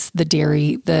grains, the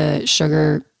dairy, the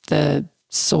sugar, the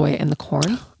soy, and the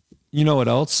corn. You know what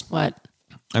else? What?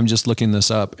 I'm just looking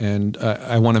this up, and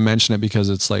I want to mention it because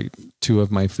it's like two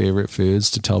of my favorite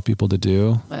foods to tell people to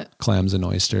do. What? Clams and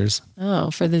oysters.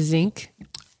 Oh, for the zinc?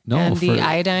 No, and for the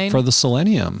iodine? For the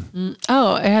selenium.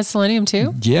 Oh, it has selenium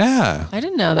too? Yeah. I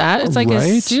didn't know that. It's like a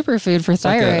superfood for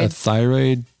thyroid. Like a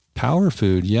thyroid power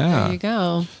food. Yeah. There you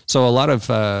go. So a lot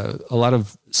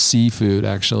of seafood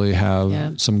actually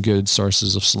have some good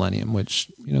sources of selenium,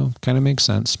 which, kind of makes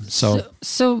sense.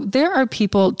 So there are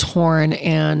people torn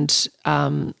and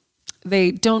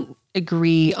they don't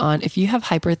agree on if you have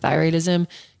hyperthyroidism,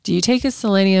 do you take a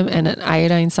selenium and an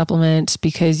iodine supplement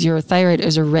because your thyroid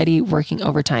is already working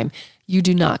overtime? You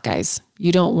do not, guys.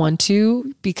 You don't want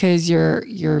to because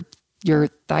your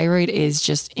thyroid is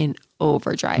just in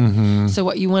overdrive. Mm-hmm. So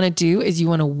what you want to do is you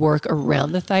want to work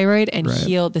around the thyroid and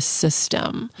heal the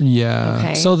system. Yeah.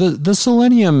 Okay? So the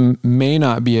selenium may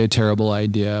not be a terrible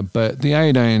idea, but the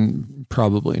iodine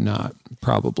probably not.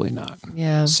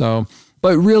 Yeah. So,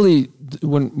 but really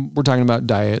when we're talking about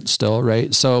diet still,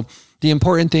 right? So the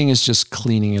important thing is just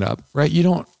cleaning it up, right? You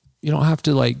don't have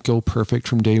to like go perfect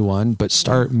from day one, but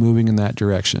start moving in that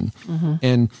direction. Mm-hmm.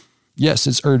 And yes,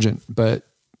 it's urgent, but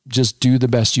just do the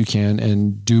best you can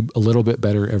and do a little bit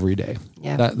better every day.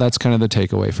 Yeah. That's kind of the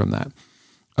takeaway from that.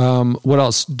 What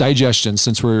else? Digestion,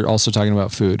 since we're also talking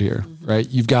about food here, right?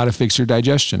 You've got to fix your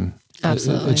digestion.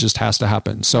 Absolutely. It just has to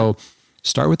happen. So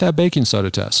start with that baking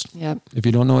soda test. Yep. If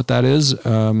you don't know what that is,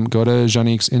 go to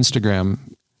Janique's Instagram.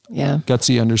 Yeah.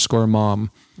 Gutsy_mom.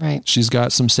 Right. She's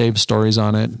got some saved stories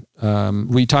on it.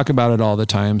 We talk about it all the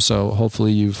time. So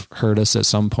hopefully you've heard us at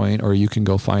some point or you can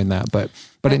go find that, but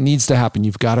it needs to happen.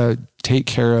 You've got to take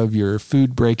care of your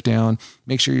food breakdown,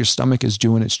 make sure your stomach is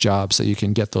doing its job so you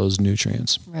can get those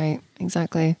nutrients. Right.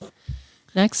 Exactly.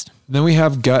 Next. Then we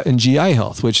have gut and GI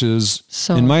health, which is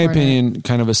in my opinion,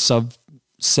 kind of a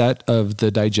subset of the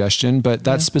digestion, but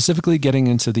that's specifically getting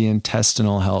into the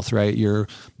intestinal health, right? Your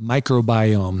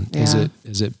microbiome,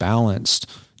 is it balanced?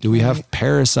 Do we have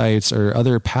parasites or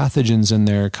other pathogens in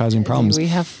there causing problems? Do we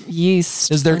have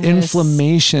yeast? Is there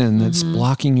inflammation that's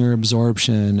blocking your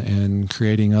absorption and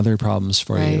creating other problems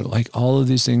for you? Like all of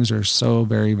these things are so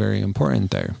very, very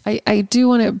important there. I do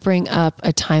want to bring up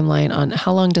a timeline on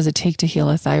how long does it take to heal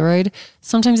a thyroid?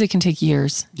 Sometimes it can take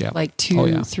years, like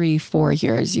 2, 3, 4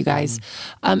 years, you guys.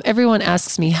 Everyone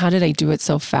asks me, how did I do it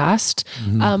so fast?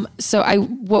 So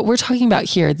what we're talking about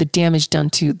here, the damage done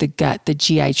to the gut, the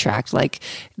GI tract, like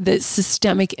the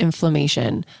systemic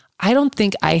inflammation. I don't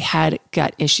think I had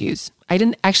gut issues. I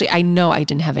know I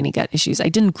didn't have any gut issues. I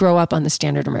didn't grow up on the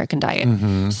standard American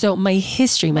diet. So my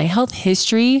health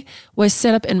history was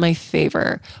set up in my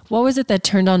favor. What was it that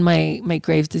turned on my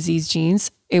Graves' disease genes?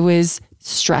 It was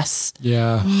stress.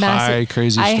 Yeah. Massive.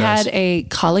 Crazy stress. I had a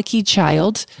colicky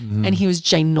child and he was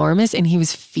ginormous and he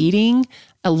was feeding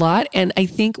a lot. And I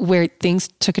think where things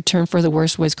took a turn for the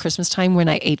worse was Christmas time when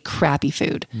I ate crappy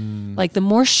food. Like the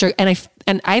more sugar, and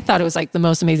I thought it was like the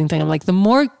most amazing thing. I'm like, the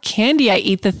more candy I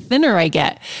eat, the thinner I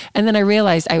get. And then I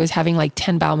realized I was having like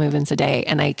 10 bowel movements a day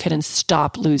and I couldn't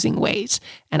stop losing weight.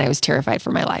 And I was terrified for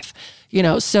my life.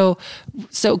 So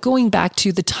going back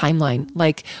to the timeline,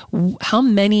 like how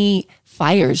many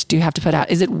fires do you have to put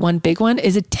out? Is it one big one?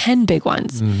 Is it 10 big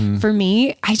ones? For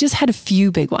me, I just had a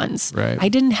few big ones. Right. I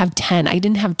didn't have 10. I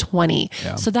didn't have 20.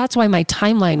 Yeah. So that's why my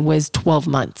timeline was 12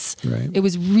 months. Right. It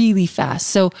was really fast.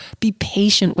 So be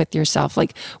patient with yourself.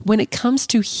 Like when it comes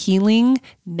to healing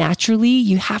naturally,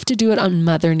 you have to do it on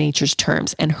Mother Nature's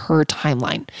terms and her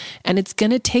timeline. And it's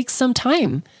going to take some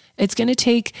time. It's going to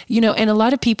take, and a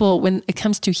lot of people, when it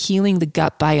comes to healing the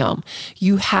gut biome,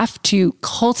 you have to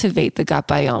cultivate the gut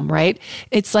biome, right?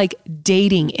 It's like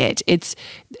dating it. It's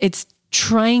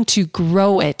trying to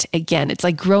grow it again. It's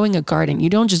like growing a garden. You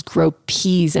don't just grow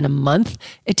peas in a month.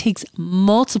 It takes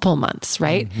multiple months,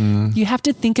 right? You have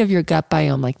to think of your gut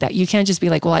biome like that. You can't just be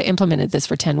like, well, I implemented this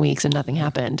for 10 weeks and nothing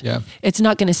happened. Yeah. It's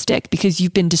not going to stick because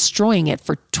you've been destroying it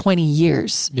for 20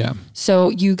 years. Yeah. So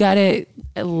you got to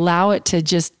allow it to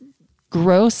just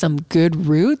grow some good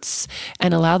roots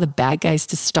and allow the bad guys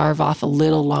to starve off a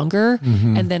little longer.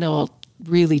 And then it will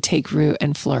really take root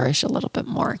and flourish a little bit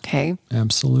more. Okay.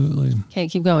 Absolutely. Okay.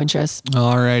 Keep going, Tris.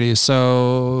 All righty.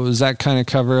 So does that kind of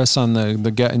cover us on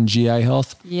the gut and GI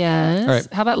health? Yes. All right.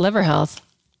 How about liver health?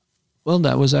 Well,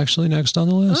 that was actually next on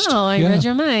the list. Oh, I read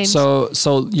your mind. So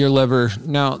your liver,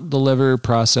 now the liver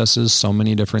processes so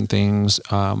many different things.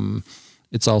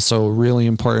 It's also really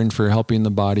important for helping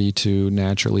the body to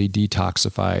naturally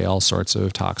detoxify all sorts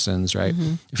of toxins, right?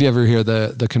 If you ever hear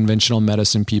the conventional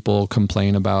medicine people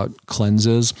complain about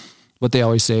cleanses, what they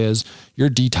always say is, you're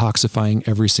detoxifying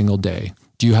every single day.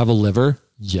 Do you have a liver?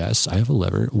 Yes, I have a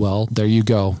liver. Well, there you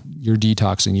go. You're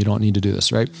detoxing. You don't need to do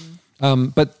this, right?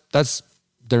 But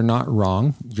they're not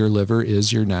wrong. Your liver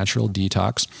is your natural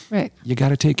detox. Right. You got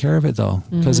to take care of it though,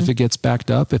 because if it gets backed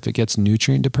up, if it gets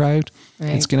nutrient deprived,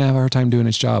 it's going to have a hard time doing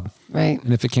its job. Right.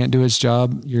 And if it can't do its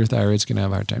job, your thyroid's going to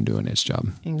have a hard time doing its job.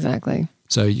 Exactly.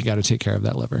 So you got to take care of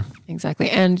that liver. Exactly.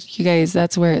 And you guys,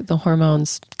 that's where the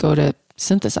hormones go to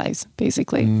synthesize,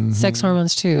 basically. Sex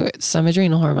hormones too, some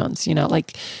adrenal hormones,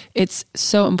 like it's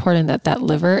so important that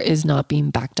liver is not being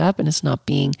backed up and it's not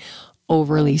being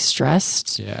overly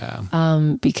stressed. Yeah.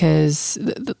 Because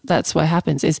that's what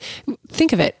happens is,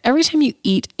 think of it, every time you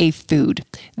eat a food,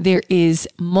 there is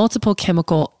multiple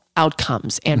chemical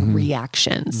outcomes and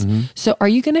reactions. So are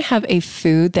you going to have a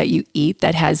food that you eat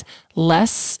that has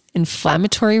less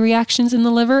inflammatory reactions in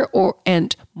the liver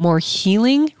and more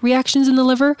healing reactions in the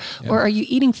liver? Or are you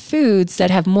eating foods that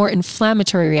have more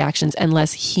inflammatory reactions and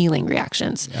less healing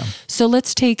reactions? So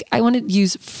I want to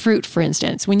use fruit, for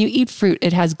instance. When you eat fruit,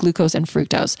 it has glucose and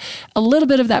fructose. A little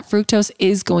bit of that fructose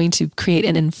is going to create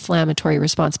an inflammatory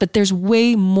response, but there's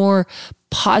way more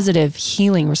positive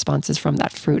healing responses from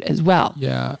that fruit as well.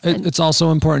 Yeah. It's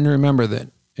also important to remember that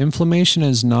inflammation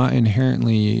is not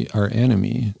inherently our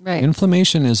enemy. Right.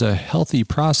 Inflammation is a healthy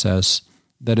process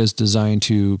that is designed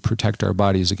to protect our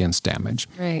bodies against damage.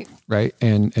 Right. Right.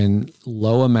 And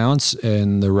low amounts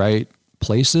in the right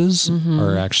places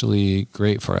are actually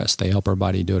great for us. They help our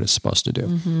body do what it's supposed to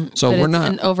do. So but we're it's not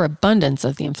an overabundance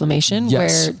of the inflammation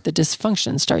Yes. where the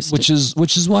dysfunction starts. which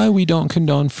is why we don't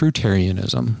condone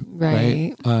fruitarianism.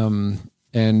 Right.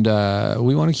 And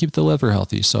we want to keep the liver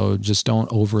healthy, so just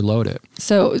don't overload it.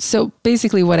 So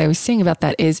basically what I was saying about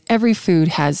that is every food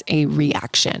has a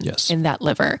reaction Yes. in that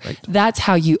liver. Right. That's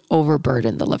how you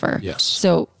overburden the liver. Yes.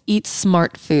 So eat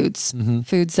smart foods,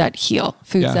 foods that heal,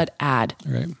 foods Yeah. that add.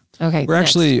 Right. Okay. We're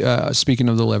next. actually, speaking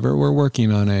of the liver, we're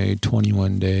working on a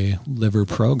 21-day liver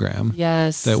program.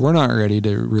 Yes. That we're not ready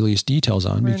to release details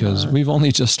on because we've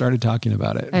only just started talking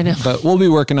about it. I know. But we'll be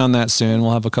working on that soon.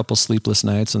 We'll have a couple sleepless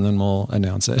nights and then we'll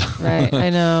announce it. Right. I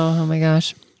know. Oh my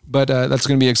gosh. But that's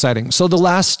going to be exciting. So the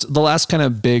last kind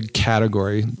of big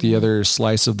category, the other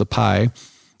slice of the pie,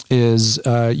 is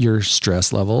your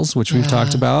stress levels, which we've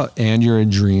talked about, and your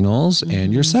adrenals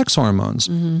and your sex hormones.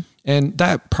 And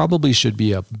that probably should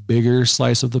be a bigger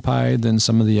slice of the pie than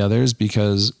some of the others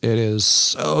because it is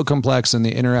so complex and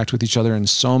they interact with each other in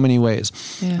so many ways.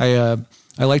 Yeah.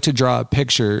 I like to draw a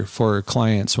picture for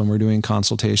clients when we're doing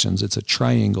consultations. It's a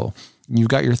triangle. You've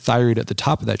got your thyroid at the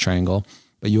top of that triangle,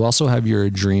 but you also have your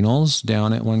adrenals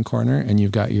down at one corner and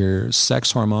you've got your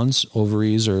sex hormones,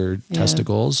 ovaries or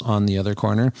testicles on the other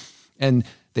corner. And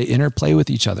they interplay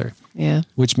with each other. Yeah.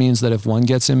 Which means that if one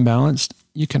gets imbalanced,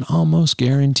 you can almost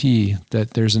guarantee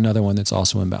that there's another one that's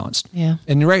also imbalanced. Yeah.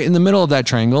 And right in the middle of that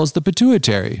triangle is the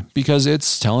pituitary because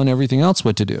it's telling everything else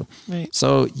what to do. Right.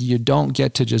 So you don't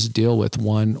get to just deal with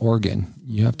one organ.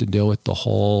 You have to deal with the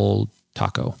whole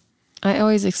taco. I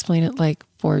always explain it like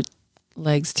 4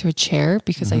 legs to a chair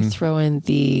because I throw in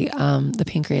the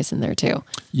pancreas in there too.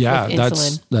 Yeah, With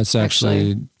insulin, that's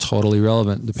actually totally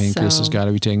relevant. The pancreas has got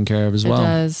to be taken care of as well. It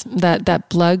does. That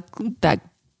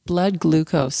blood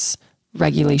glucose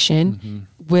regulation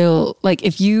will, like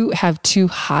if you have too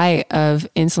high of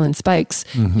insulin spikes,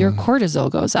 your cortisol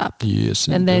goes up. Yes.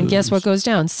 And then guess what goes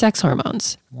down? Sex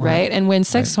hormones, right? And when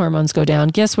sex hormones go down,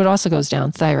 guess what also goes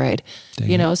down? Thyroid.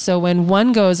 So when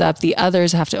one goes up, the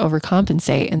others have to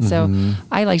overcompensate. And so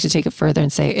I like to take it further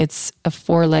and say it's a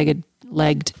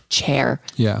 4-legged chair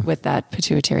with that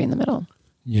pituitary in the middle.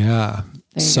 Yeah.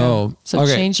 So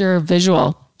okay. change your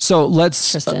visual. So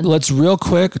let's real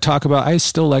quick talk about, I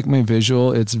still like my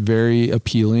visual. It's very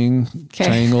appealing. Okay.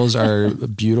 Triangles are a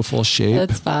beautiful shape.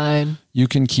 That's fine. You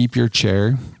can keep your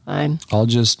chair. Fine. I'll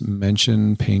just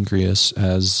mention pancreas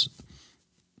as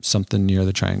something near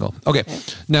the triangle. Okay.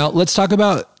 Now let's talk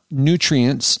about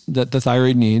nutrients that the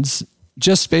thyroid needs,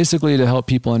 just basically to help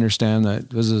people understand that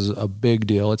this is a big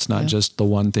deal. It's not just the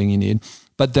one thing you need.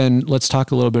 But then let's talk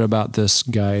a little bit about this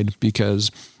guide because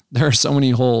there are so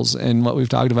many holes in what we've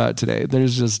talked about today.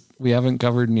 We haven't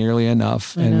covered nearly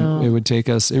enough. And it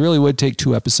really would take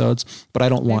 2 episodes, but I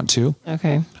don't want to.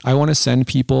 Okay. I want to send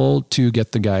people to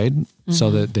get the guide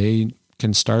so that they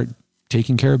can start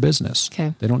taking care of business.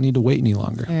 Okay. They don't need to wait any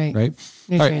longer. All right. Right?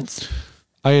 Nutrients.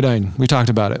 All right. Iodine. We talked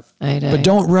about it. Iodine. But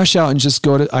don't rush out and just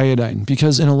go to iodine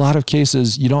because in a lot of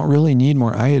cases, you don't really need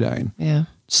more iodine. Yeah.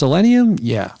 Selenium?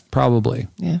 Yeah, probably.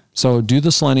 Yeah. So do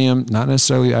the selenium, not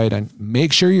necessarily iodine.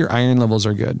 Make sure your iron levels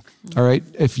are good. All right.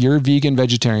 If you're vegan,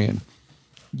 vegetarian,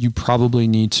 you probably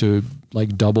need to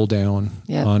like double down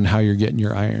on how you're getting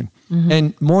your iron.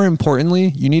 And more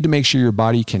importantly, you need to make sure your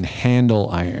body can handle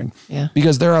iron. Yeah.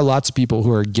 Because there are lots of people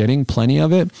who are getting plenty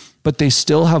of it, but they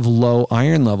still have low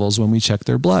iron levels when we check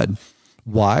their blood.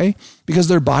 Why? Because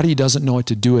their body doesn't know what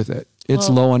to do with it. It's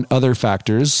low on other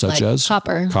factors such like as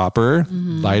copper,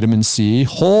 vitamin C,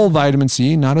 whole vitamin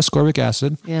C, not ascorbic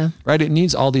acid. Yeah. Right? It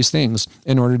needs all these things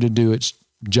in order to do its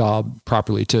job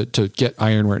properly, to get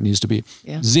iron where it needs to be.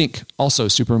 Yeah. Zinc, also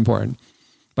super important.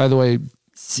 By the way,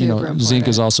 zinc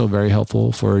is also very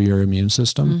helpful for your immune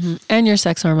system. And your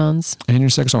sex hormones.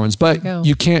 But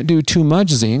you can't do too much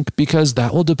zinc because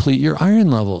that will deplete your iron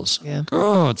levels. Yeah.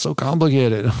 Oh, it's so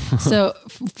complicated. So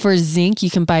for zinc, you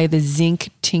can buy the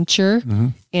zinc tincture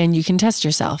and you can test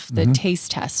yourself, the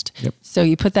taste test. Yep. So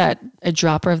you put a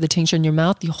dropper of the tincture in your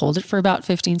mouth, you hold it for about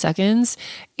 15 seconds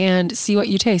and see what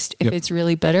you taste. If it's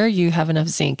really bitter, you have enough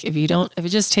zinc. If it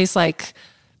just tastes like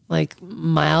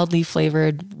mildly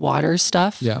flavored water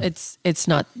stuff, it's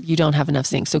not, you don't have enough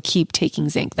zinc. So keep taking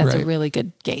zinc. That's a really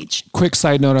good gauge. Quick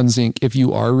side note on zinc. If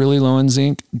you are really low on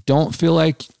zinc, don't feel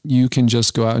like you can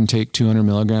just go out and take 200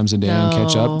 milligrams a day and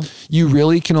catch up. You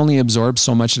really can only absorb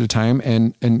so much at a time.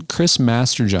 And Chris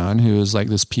Masterjohn, who is like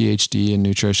this PhD in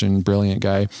nutrition, brilliant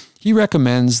guy, he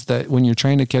recommends that when you're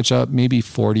trying to catch up, maybe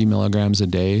 40 milligrams a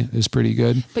day is pretty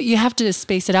good. But you have to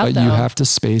space it out, you have to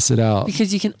space it out.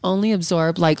 Because you can only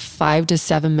absorb like 5 to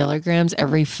 7 milligrams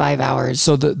every 5 hours.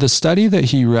 So the study that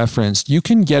he referenced, you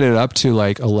can get it up to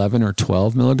like 11 or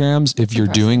 12 milligrams if you're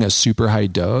doing a super high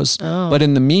dose. But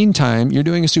in the meantime, you're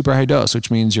doing a super high dose, which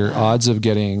means your odds of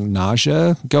getting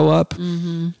nausea go up.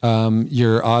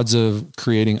 Your odds of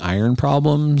creating iron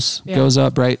problems goes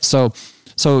up, right? So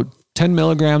 10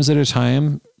 milligrams at a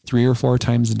time, 3 or 4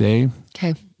 times a day.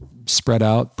 Okay. Spread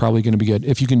out, probably going to be good.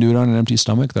 If you can do it on an empty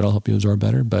stomach, that'll help you absorb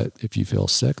better. But if you feel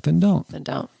sick, then don't.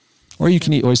 Or you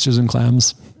can eat oysters and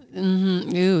clams.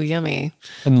 Ooh, yummy.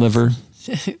 And liver.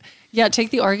 Yeah, take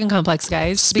the Organ Complex,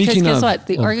 guys. Speaking because guess what?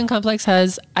 The Organ Complex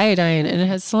has iodine and it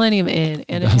has selenium in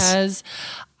and it has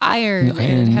iron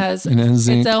and it has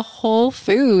zinc. It's a whole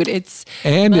food. It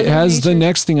has the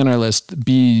next thing on our list,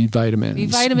 B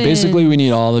vitamins. Basically, we need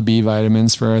all the B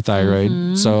vitamins for our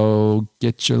thyroid. So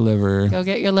get your liver. Go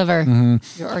get your liver.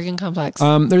 Your Organ Complex.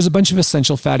 There's a bunch of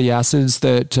essential fatty acids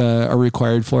that are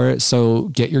required for it. So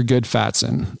get your good fats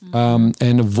in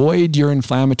and avoid your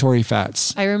inflammatory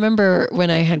fats. I remember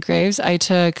when I had Graves, I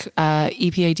took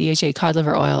EPA DHA cod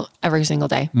liver oil every single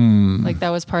day. Like that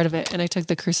was part of it. And I took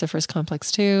the cruciferous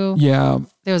complex too. Yeah.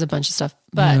 There was a bunch of stuff.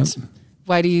 But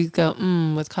why do you go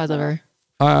with cod liver?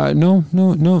 No.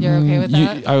 You're okay with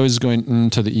that? I was going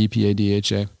to the EPA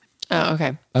DHA. Oh,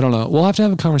 okay. I don't know. We'll have to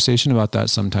have a conversation about that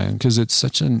sometime because it's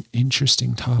such an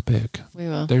interesting topic. We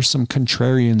will. There's some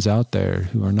contrarians out there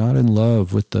who are not in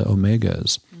love with the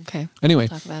omegas. Okay. Anyway,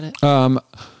 we'll talk about it.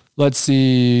 Let's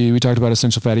see. We talked about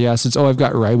essential fatty acids. Oh, I've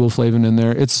got riboflavin in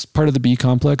there. It's part of the B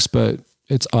complex, but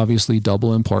it's obviously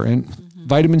double important.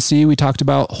 Vitamin C, we talked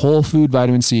about whole food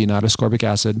vitamin C, not ascorbic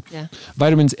acid. Yeah.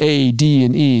 Vitamins A, D,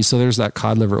 and E. So there's that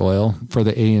cod liver oil for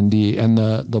the A and D. And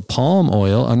the palm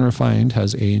oil, unrefined,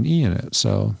 has A and E in it.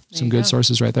 So some good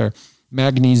sources right there.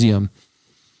 Magnesium.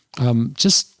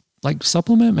 Just like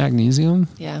supplement magnesium.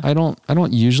 Yeah. I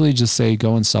don't usually just say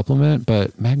go and supplement,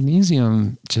 but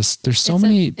magnesium there's so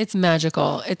many. It's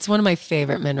magical. It's one of my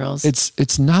favorite minerals.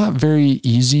 It's not very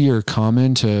easy or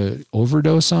common to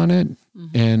overdose on it.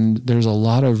 And there's a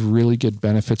lot of really good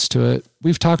benefits to it.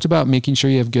 We've talked about making sure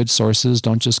you have good sources.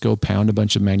 Don't just go pound a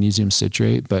bunch of magnesium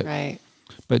citrate, but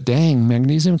dang,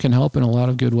 magnesium can help in a lot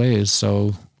of good ways.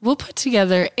 So we'll put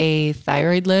together a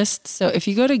thyroid list. So if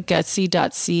you go to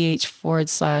gutsy.ch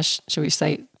 / should we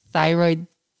say thyroid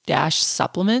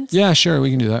supplements? Yeah, sure. We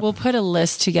can do that. We'll put a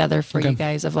list together for you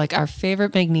guys of like our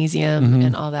favorite magnesium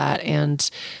and all that. And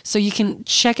so you can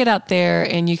check it out there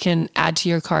and you can add to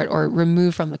your cart or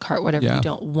remove from the cart whatever you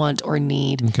don't want or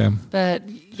need. Okay. But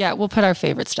yeah, we'll put our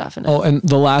favorite stuff in it. Oh, and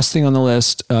the last thing on the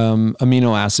list,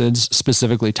 amino acids,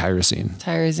 specifically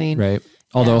tyrosine. Right.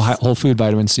 Although whole food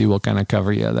vitamin C will kind of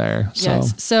cover you there. So.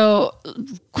 Yes. So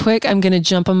quick, I'm going to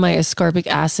jump on my ascorbic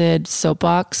acid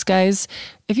soapbox, guys.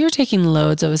 If you're taking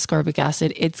loads of ascorbic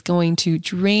acid, it's going to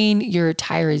drain your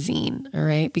tyrosine. All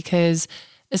right. Because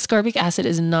ascorbic acid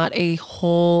is not a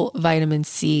whole vitamin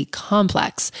C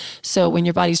complex. So when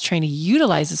your body's trying to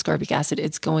utilize ascorbic acid,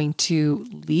 it's going to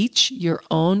leach your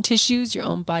own tissues, your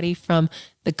own body from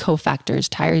the cofactors.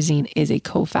 Tyrosine is a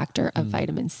cofactor of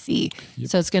vitamin C. Yep.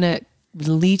 So it's going to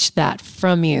leach that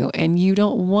from you and you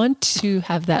don't want to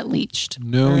have that leached.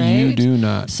 No, you do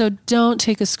not. So don't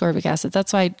take ascorbic acid.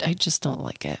 That's why I just don't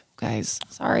like it, guys.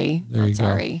 Sorry. There you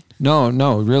sorry. go.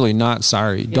 No, really not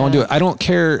sorry. Yeah. Don't do it. I don't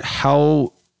care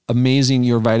how amazing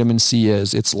your vitamin C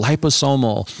is. It's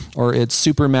liposomal or it's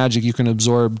super magic. You can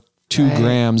absorb 2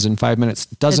 grams in 5 minutes.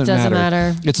 Doesn't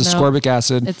matter. It's ascorbic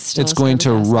acid. It's going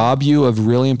to rob you of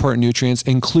really important nutrients,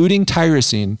 including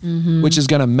tyrosine, which is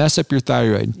going to mess up your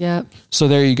thyroid. Yep. So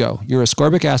there you go. Your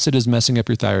ascorbic acid is messing up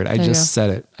your thyroid. I just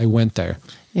said it. I went there.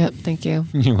 Yep. Thank you.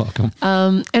 You're welcome.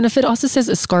 And if it also says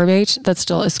ascorbate, that's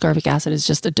still ascorbic acid is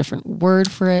just a different word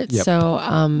for it. Yep.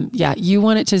 So, you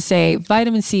want it to say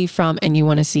vitamin C from, and you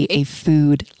want to see a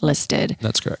food listed.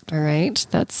 That's correct. All right.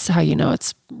 That's how you know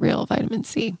it's real vitamin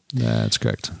C. That's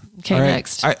correct. Okay. All right.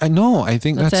 Next. I know. I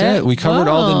think that's it. We covered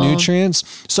all the nutrients.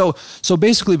 So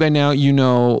basically by now, you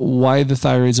know why the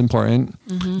thyroid is important.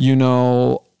 You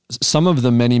know some of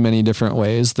the many, many different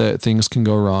ways that things can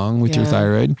go wrong with your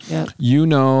thyroid. Yep. You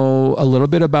know a little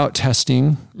bit about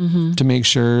testing to make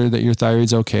sure that your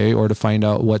thyroid's okay or to find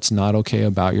out what's not okay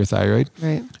about your thyroid.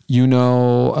 Right. You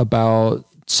know about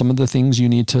some of the things you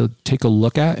need to take a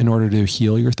look at in order to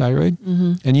heal your thyroid.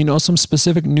 And you know some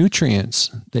specific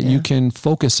nutrients that you can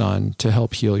focus on to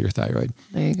help heal your thyroid.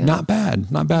 There you go. Not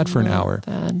bad for an hour.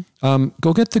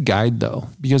 Go get the guide though,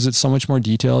 because it's so much more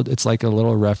detailed. It's like a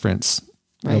little reference.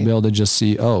 You'll be able to just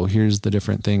see, here's the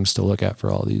different things to look at for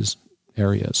all these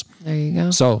areas. There you go.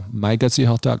 So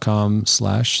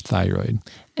mygutsyhealth.com/thyroid.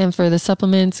 And for the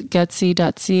supplements,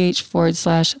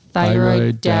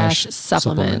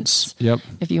 gutsy.ch/thyroid-supplements. Yep.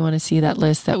 If you want to see that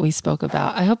list that we spoke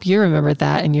about. I hope you remembered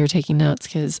that and you're taking notes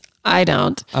because I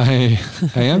don't. I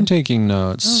am taking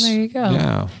notes. Oh, there you go.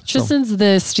 Yeah. Tristan's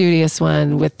the studious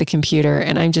one with the computer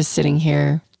and I'm just sitting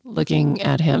here looking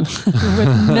at him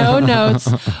with no notes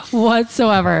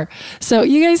whatsoever. So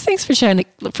you guys, thanks for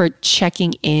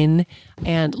checking in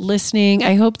and listening.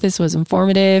 I hope this was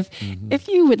informative. If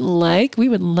you would like, we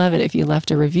would love it if you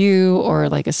left a review or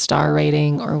like a star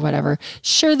rating or whatever.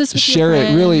 Share this with your friends.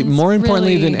 Share it. Really, more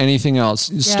importantly than anything else.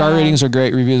 Star ratings are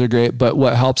great. Reviews are great. But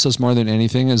what helps us more than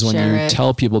anything is when you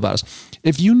tell people about us.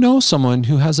 If you know someone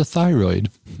who has a thyroid,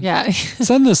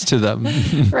 send this to them.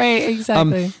 Right,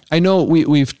 exactly. I know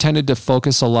we've tended to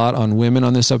focus a lot on women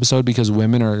on this episode because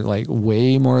women are like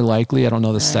way more likely, I don't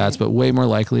know the stats, but way more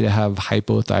likely to have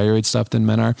hypothyroid stuff than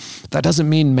men are. That doesn't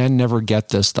mean men never get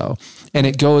this though. And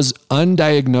it goes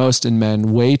undiagnosed in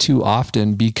men way too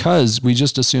often because we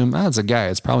just assume, it's a guy.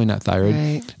 It's probably not thyroid.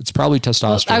 Right. It's probably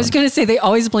testosterone. Well, I was going to say they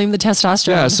always blame the testosterone.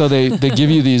 Yeah. So they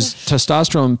give you these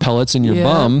testosterone pellets in your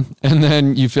bum and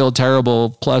then you feel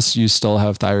terrible. Plus you still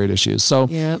have thyroid issues. So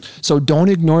don't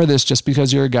ignore this just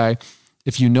because you're a guy.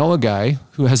 If you know a guy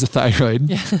who has a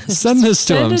thyroid, send this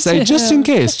to him. Say, just in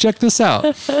case, check this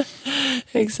out.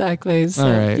 Exactly. So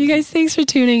all right. You guys, thanks for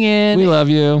tuning in. We love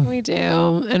you. We do.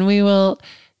 And we will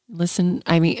listen.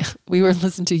 We will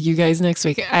listen to you guys next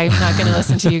week. I'm not going to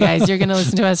listen to you guys. You're going to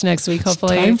listen to us next week,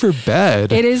 hopefully. It's time for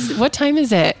bed. It is. What time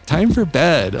is it? Time for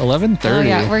bed. 11:30. Oh,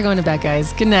 yeah. We're going to bed,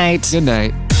 guys. Good night. Good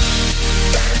night.